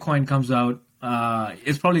coin or ape coin comes out,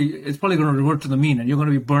 it's probably going to revert to the mean, and you're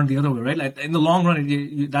going to be burned the other way, right? Like in the long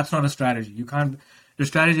run, that's not a strategy. Your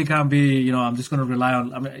strategy can't be, I'm just going to rely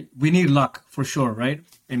on. We need luck for sure, right?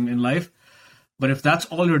 In life, but if that's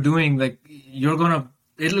all you're doing, like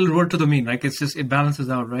it'll revert to the mean, right? It balances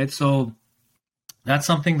out, right? So that's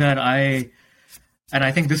something that I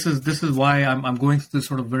think this is why I'm going through this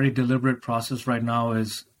sort of very deliberate process right now,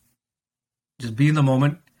 is just be in the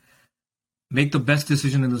moment. Make the best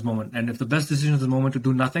decision in this moment. And if the best decision is the moment to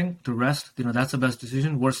do nothing, to rest, that's the best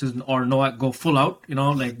decision versus, or no, go full out,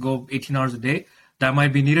 like go 18 hours a day. That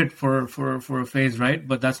might be needed for a phase, right?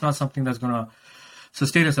 But that's not something that's going to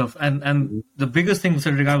sustain itself. And the biggest thing,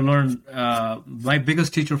 Cedric, I've learned, my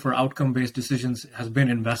biggest teacher for outcome-based decisions has been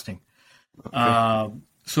investing. Okay.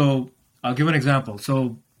 So I'll give an example.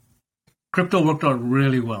 So crypto worked out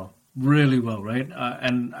really well, right?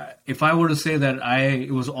 And if I were to say that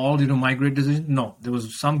it was all due to my great decision, no, there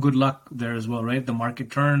was some good luck there as well, right? The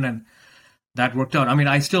market turned and that worked out.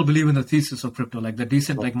 I still believe in the thesis of crypto.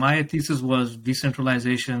 Like my thesis was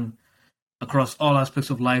decentralization across all aspects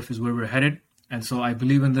of life is where we're headed. And so I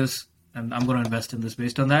believe in this, and I'm going to invest in this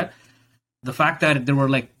based on that. The fact that there were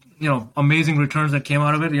amazing returns that came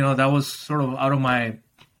out of it, that was sort of out of my,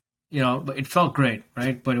 but it felt great,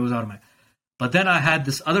 right? But it was out of my. But then I had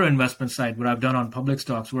this other investment side where I've done on public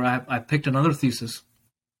stocks where I picked another thesis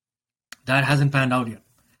that hasn't panned out yet.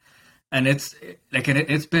 And it's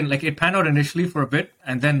been it panned out initially for a bit,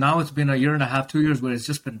 and then now it's been a year and a half, 2 years where it's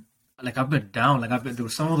just been I've been down. There were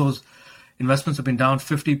some of those investments have been down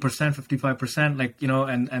 50%,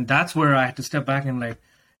 55%, and that's where I had to step back and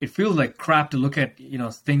it feels like crap to look at,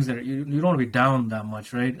 things that you don't want to be down that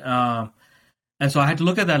much, right? And so I had to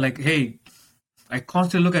look at that hey, I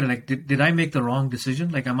constantly look at it did I make the wrong decision?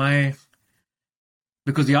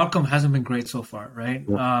 Because the outcome hasn't been great so far, right?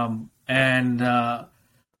 Yeah.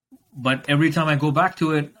 But every time I go back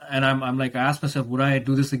to it and I ask myself, would I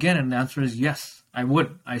do this again? And the answer is yes, I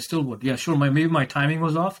would. I still would. Yeah, sure. Maybe my timing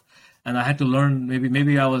was off and I had to learn,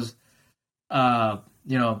 maybe I was, I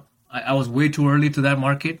was way too early to that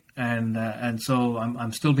market. And so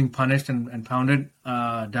I'm still being punished and pounded,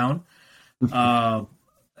 down.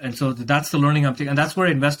 And so that's the learning I'm taking. And that's where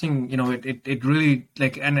investing, it really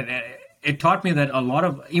it taught me that a lot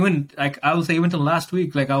of, even I will say even till last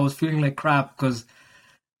week, I was feeling like crap because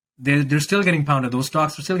they're still getting pounded. Those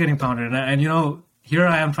stocks are still getting pounded. And here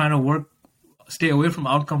I am trying to stay away from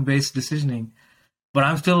outcome-based decisioning, but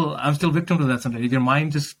I'm still victim to that sometimes. Your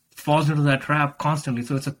mind just falls into that trap constantly.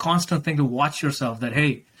 So it's a constant thing to watch yourself that,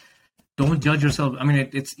 hey, don't judge yourself.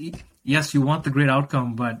 It's yes, you want the great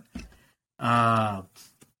outcome, but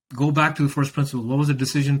go back to the first principle. What was the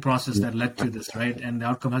decision process that led to this, right? And the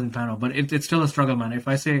outcome hasn't panned out. But it's still a struggle, man. If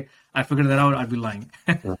I say I figured that out, I'd be lying.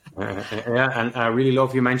 Yeah, and I really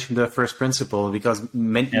love you mentioned the first principle because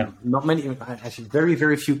not many, actually very,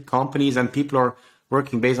 very few companies and people are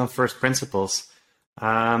working based on first principles.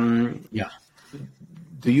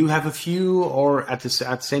 do you have a few, or at the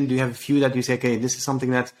same, do you have a few that you say, okay, this is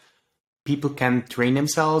something that people can train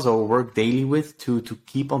themselves or work daily with to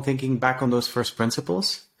keep on thinking back on those first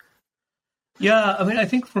principles? Yeah, I mean, I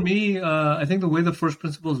think for me, I think the way the first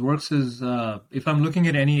principles works is if I'm looking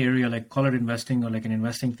at any area, like call it investing or like an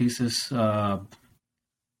investing thesis, I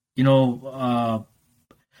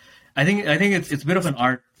think it's a bit of an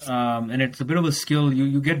art, and it's a bit of a skill.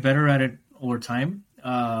 You get better at it over time.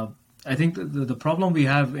 I think the problem we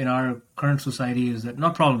have in our current society is that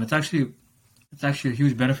not problem. It's actually a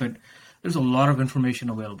huge benefit. There's a lot of information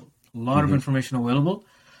available.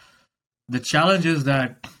 The challenge is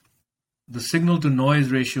that the signal to noise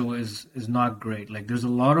ratio is not great. Like there's a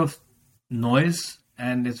lot of noise,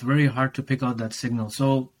 and it's very hard to pick out that signal.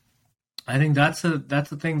 So I think that's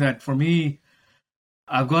the thing that for me,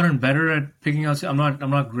 I've gotten better at picking out. I'm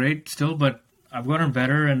not great still, but I've gotten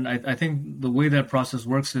better, and I think the way that process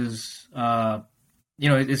works is,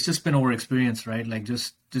 it's just been over experience, right? Like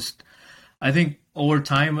just I think over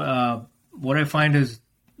time, what I find is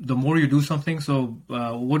the more you do something. So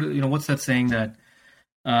what's that saying that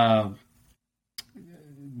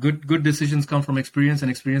good decisions come from experience, and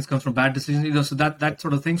experience comes from bad decisions. So that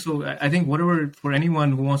sort of thing. So I think whatever, for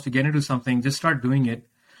anyone who wants to get into something, just start doing it.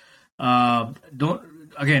 Don't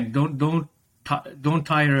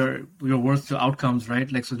tie your worth to outcomes,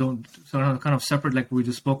 right? Like, so kind of separate, like we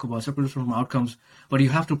just spoke about, separate from outcomes. But you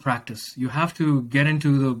have to practice. You have to get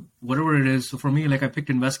into the whatever it is. So for me, like I picked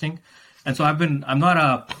investing, and so I'm not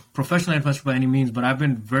a professional investor by any means, but I've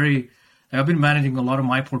been managing a lot of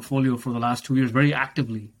my portfolio for the last 2 years very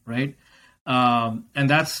actively, right? And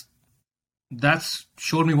that's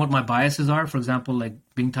showed me what my biases are. For example, like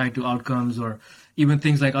being tied to outcomes, or even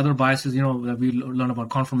things like other biases, that we learn about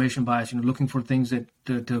confirmation bias, looking for things that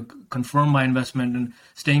to confirm my investment, and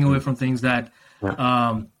staying away from things that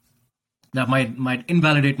that might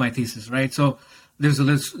invalidate my thesis, right? So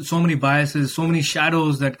there's so many biases, so many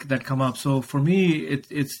shadows that come up. So for me,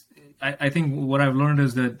 I think what I've learned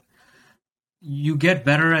is that you get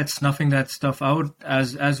better at snuffing that stuff out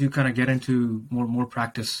as you kind of get into more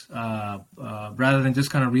practice, rather than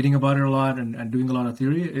just kind of reading about it a lot and doing a lot of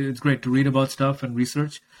theory. It's great to read about stuff and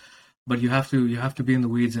research, but you have to be in the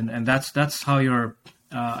weeds, and that's how you're.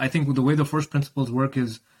 I think the way the first principles work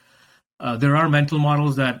is there are mental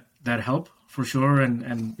models that help for sure,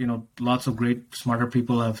 and lots of great smarter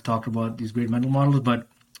people have talked about these great mental models, but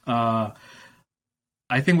I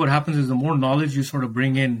think what happens is the more knowledge you sort of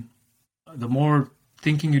bring in, the more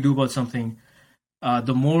thinking you do about something,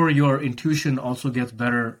 the more your intuition also gets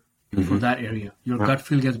better for that area. Your gut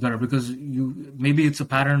feel gets better because maybe it's a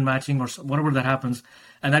pattern matching or whatever that happens,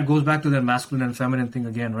 and that goes back to the masculine and feminine thing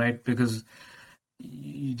again, right? Because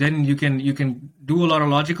then you can do a lot of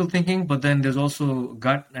logical thinking, but then there's also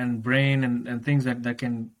gut and brain and things that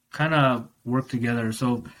can kind of work together.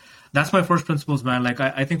 So that's my first principles, man. Like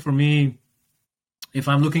I think for me, if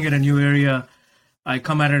I'm looking at a new area, I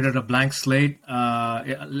come at it at a blank slate,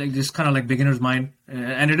 like just kind of like beginner's mind,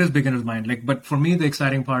 and it is beginner's mind. Like, but for me, the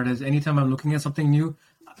exciting part is anytime I'm looking at something new,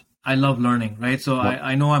 I love learning, right? So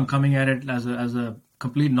I know I'm coming at it as a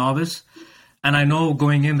complete novice, and I know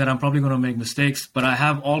going in that I'm probably going to make mistakes, but I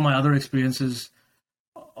have all my other experiences,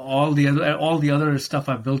 all the other stuff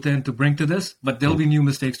I've built in to bring to this, but there'll be new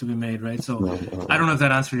mistakes to be made, right? So I don't know if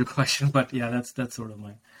that answered your question, but yeah, that's sort of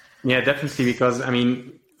mine. Yeah, definitely, because I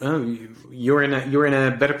mean, you're in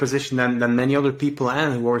a better position than many other people,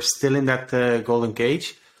 and who are still in that golden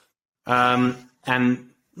cage, and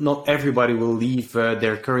not everybody will leave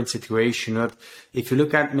their current situation. But if you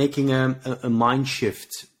look at making a mind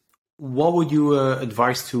shift, what would you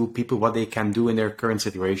advise to people what they can do in their current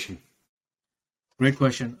situation? Great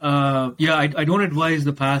question. I don't advise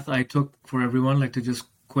the path I took for everyone, like to just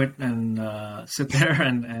quit and sit there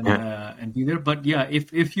and be there. But yeah,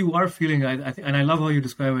 if you are feeling, and I love how you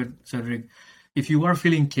describe it, Cedric. If you are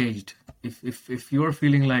feeling caged, if you are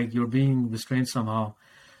feeling like you're being restrained somehow,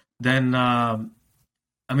 then I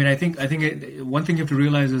think one thing you have to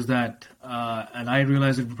realize is that, and I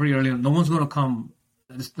realized it pretty early on, no one's going to come.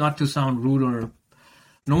 It's not to sound rude, or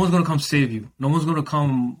no one's going to come save you. No one's going to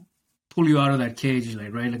come pull you out of that cage,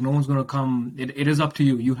 right? Like no one's going to come. It is up to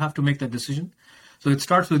you. You have to make that decision. So it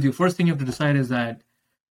starts with you. First thing you have to decide is that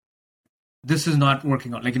this is not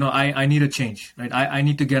working out. Like, I need a change, right? I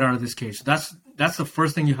need to get out of this cage. That's the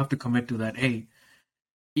first thing you have to commit to. That, hey,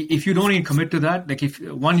 if you don't even commit to that, like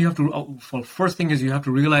first thing is you have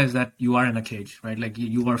to realize that you are in a cage, right? Like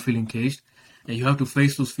you are feeling caged. And you have to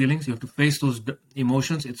face those feelings. You have to face those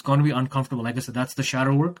emotions. It's going to be uncomfortable. Like I said, that's the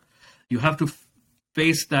shadow work. You have to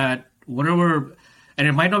face that, whatever, and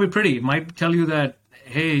it might not be pretty. It might tell you that,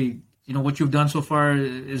 hey, what you've done so far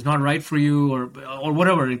is not right for you, or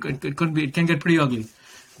whatever. It couldn't be. It can get pretty ugly,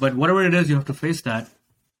 but whatever it is, you have to face that.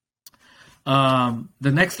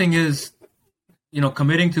 The next thing is,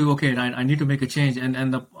 committing to, okay, I need to make a change,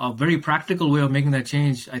 and a very practical way of making that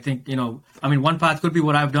change. I think, one path could be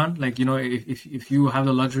what I've done. Like, if you have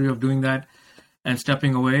the luxury of doing that and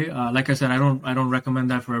stepping away, like I said, I don't recommend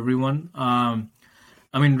that for everyone.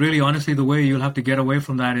 Really, honestly, the way you'll have to get away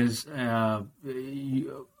from that is,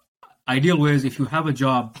 ideal way is if you have a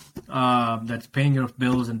job that's paying your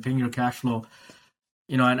bills and paying your cash flow,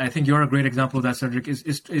 and I think you're a great example of that, Cedric, is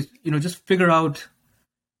just figure out,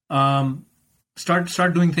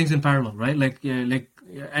 start doing things in parallel, right?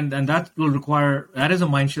 And that will require, that is a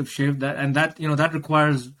mind shift, that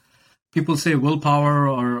requires, people say, willpower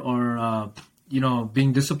or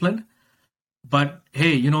being disciplined. But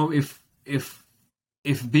hey,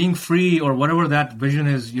 if being free or whatever that vision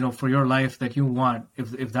is, for your life that you want,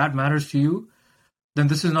 if that matters to you, then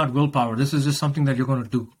this is not willpower. This is just something that you're going to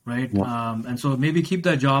do, right? Yeah. And so maybe keep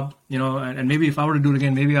that job, and maybe if I were to do it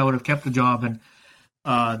again, maybe I would have kept the job, and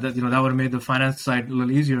that would have made the finance side a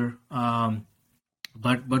little easier.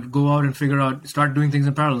 But go out and start doing things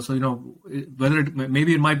in parallel. So,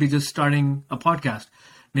 maybe it might be just starting a podcast.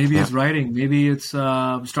 Maybe it's writing. Maybe it's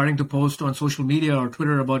starting to post on social media or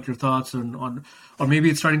Twitter about your thoughts, or maybe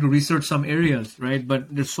it's starting to research some areas, right?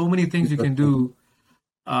 But there's so many things you can do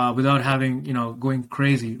without having, going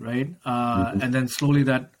crazy, right? And then slowly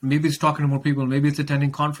maybe it's talking to more people, maybe it's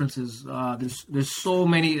attending conferences. There's so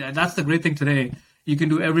many. That's the great thing today. You can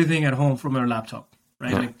do everything at home from your laptop,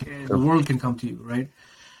 right? The world can come to you, right?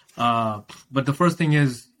 But the first thing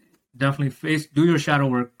is, definitely do your shadow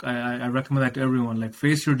work. I recommend that to everyone.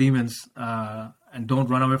 Face your demons and don't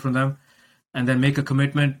run away from them, and then make a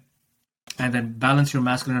commitment, and then balance your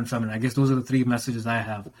masculine and feminine. I guess those are the three messages I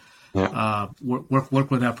have. Yeah.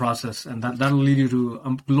 Work with that process, and that'll lead you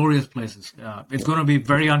to glorious places. It's going to be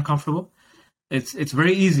very uncomfortable. It's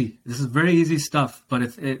very easy. This is very easy stuff, but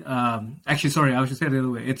actually, sorry, I should say it the other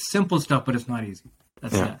way. It's simple stuff, but it's not easy.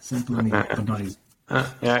 That's simple and easy, but not easy.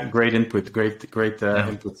 Great input. Great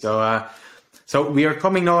input. So we are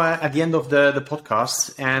coming now at the end of the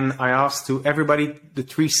podcast, and I asked to everybody the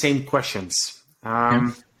three same questions.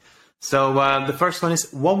 So the first one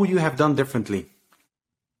is, what would you have done differently?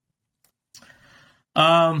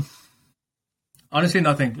 Honestly,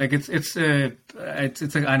 nothing. It's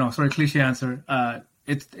I know, sorry, cliche answer.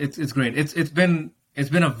 It's great. It's been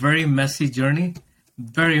a very messy journey.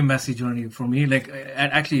 Very messy journey for me.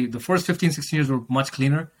 Actually, the first 15, 16 years were much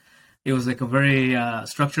cleaner. It was a very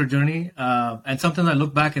structured journey. And sometimes I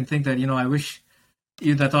look back and think that, I wish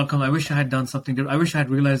that thought comes, I wish I had done something different. I wish I had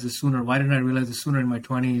realized this sooner. Why didn't I realize this sooner in my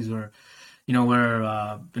 20s, or, where,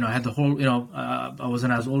 I had the whole, I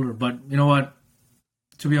wasn't as older. But you know what?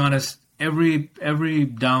 To be honest, every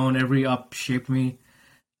down, every up shaped me.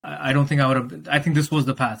 I don't think I would have, I think this was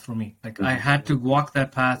the path for me. I had to walk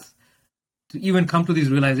that path to even come to these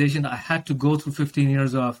realizations. I had to go through 15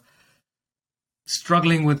 years of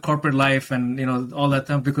struggling with corporate life and, all that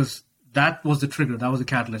stuff, because that was the trigger. That was the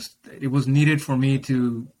catalyst. It was needed for me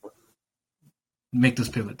to make this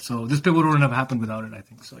pivot. So this pivot wouldn't have happened without it, I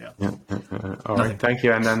think. So, yeah. All right. Thank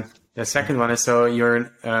you. And then the second one is, so you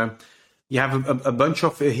have a bunch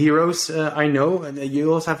of heroes, I know, and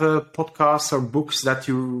you also have a podcast or books that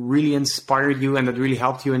you really inspired you and that really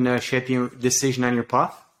helped you in shaping your decision and your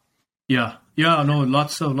path. Yeah, no,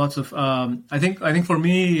 lots of. I think for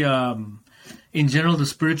me, in general, the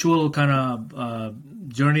spiritual kind of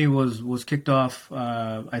journey was kicked off.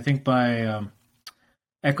 I think by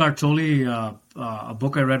Eckhart Tolle, a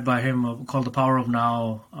book I read by him called The Power of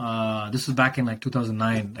Now. This is back in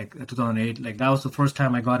 2009, 2008. That was the first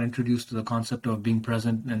time I got introduced to the concept of being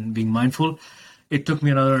present and being mindful. It took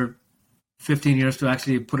me another 15 years to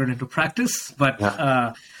actually put it into practice, but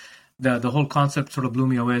the whole concept sort of blew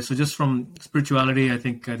me away. So just from spirituality, I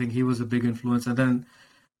think he was a big influence. And then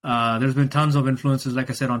there's been tons of influences, like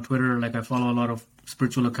I said, on Twitter. I follow a lot of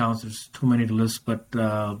spiritual accounts. There's too many to list, but they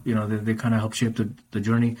kind of help shape the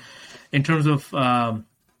journey. In terms of more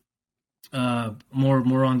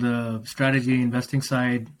on the strategy investing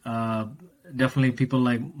side, definitely people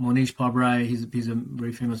like Monish Pabrai. He's a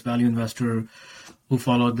very famous value investor who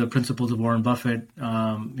followed the principles of Warren Buffett.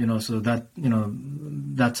 So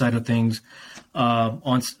that side of things.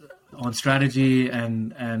 On strategy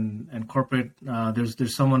and corporate, there's a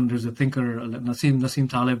thinker, Nassim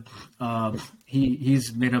Taleb.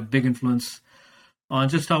 He's made a big influence on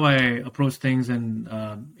just how I approach things, and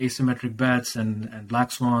asymmetric bets and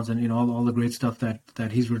black swans, and all the great stuff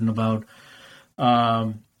that he's written about.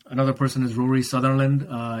 Another person is Rory Sutherland.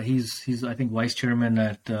 He's I think vice chairman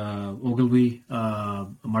at Ogilvy, a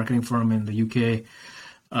marketing firm in the UK.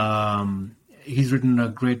 He's written a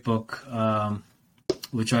great book,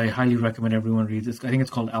 which I highly recommend everyone reads. I think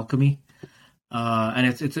it's called Alchemy, and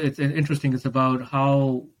it's interesting. It's about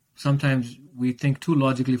how sometimes we think too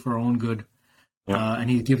logically for our own good, and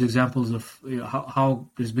he gives examples of how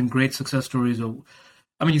there's been great success stories. You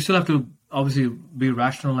still have to obviously be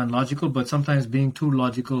rational and logical, but sometimes being too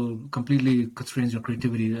logical completely constrains your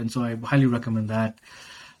creativity. And so I highly recommend that.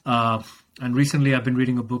 And recently I've been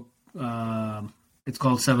reading a book. It's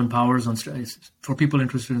called 7 Powers for people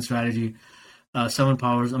interested in strategy. 7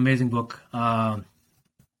 Powers, amazing book. That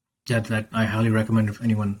I highly recommend if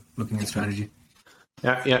anyone looking at strategy.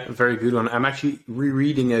 Yeah, very good one. I'm actually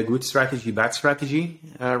rereading A Good Strategy, Bad Strategy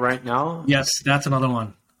right now. Yes, that's another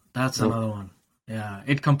one. Another one. Yeah,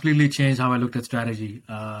 it completely changed how I looked at strategy.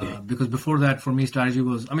 Because before that, for me, strategy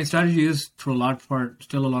is for a large part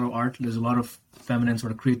still a lot of art. There's a lot of feminine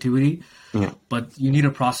sort of creativity, but you need a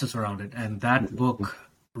process around it. And that book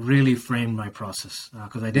really framed my process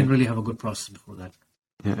because I didn't really have a good process before that.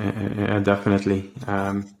 Yeah, definitely.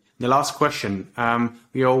 The last question.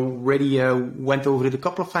 We already went over it a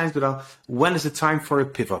couple of times, but when is the time for a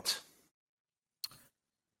pivot?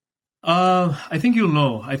 I think you'll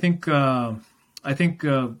know. I think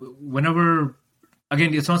whenever,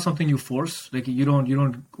 again, it's not something you force. Like you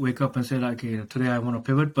don't wake up and say like, okay, today I want to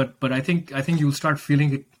pivot. But I think you'll start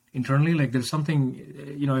feeling it internally. Like there's something,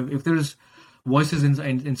 if there's voices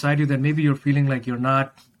inside you that maybe you're feeling like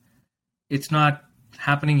it's not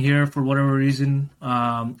happening here for whatever reason,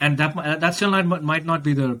 and that still might not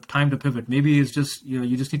be the time to pivot. Maybe it's just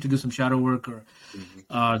you just need to do some shadow work, or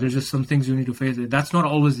there's just some things you need to face. That's not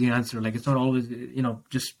always the answer. Like it's not always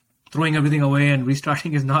just throwing everything away and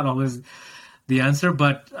restarting is not always the answer.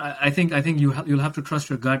 But I think you'll have to trust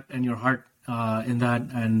your gut and your heart in that,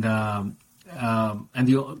 and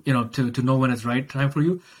to know when it's right time for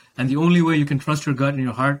you. And the only way you can trust your gut and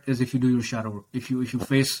your heart is if you do your shadow work. If you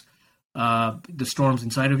face the storms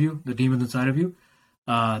inside of you, the demons inside of you,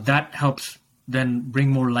 that helps then bring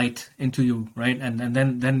more light into you, right? And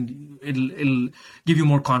then it'll give you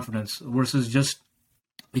more confidence versus just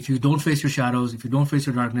if you don't face your shadows, if you don't face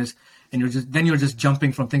your darkness, and you're just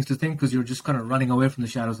jumping from things to things because you're just kind of running away from the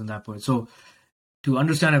shadows in that point. So to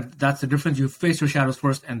understand if that's the difference, you face your shadows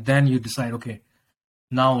first, and then you decide, okay,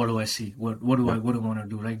 now what do I see? What do I want to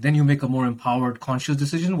do? Right? Then you make a more empowered, conscious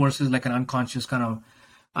decision versus like an unconscious kind of,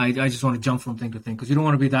 I just want to jump from thing to thing, because you don't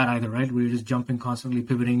want to be that either, right? Where you're just jumping, constantly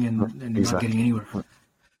pivoting, and not getting anywhere.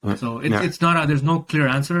 So it's not there's no clear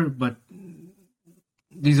answer, but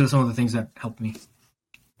these are some of the things that helped me.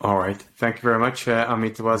 All right. Thank you very much,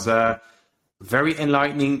 Amit. It was very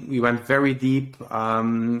enlightening. We went very deep,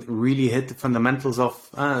 really hit the fundamentals of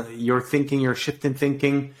your thinking, your shift in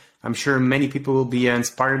thinking. I'm sure many people will be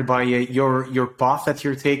inspired by your path that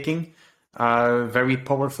you're taking. Very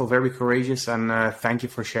powerful, very courageous, and thank you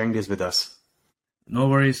for sharing this with us. No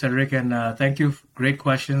worries, Cedric, and thank you. Great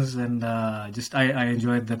questions, and I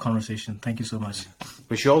enjoyed the conversation. Thank you so much.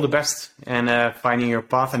 Wish you all the best and finding your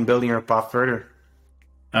path and building your path further.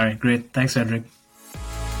 All right, great. Thanks, Cedric.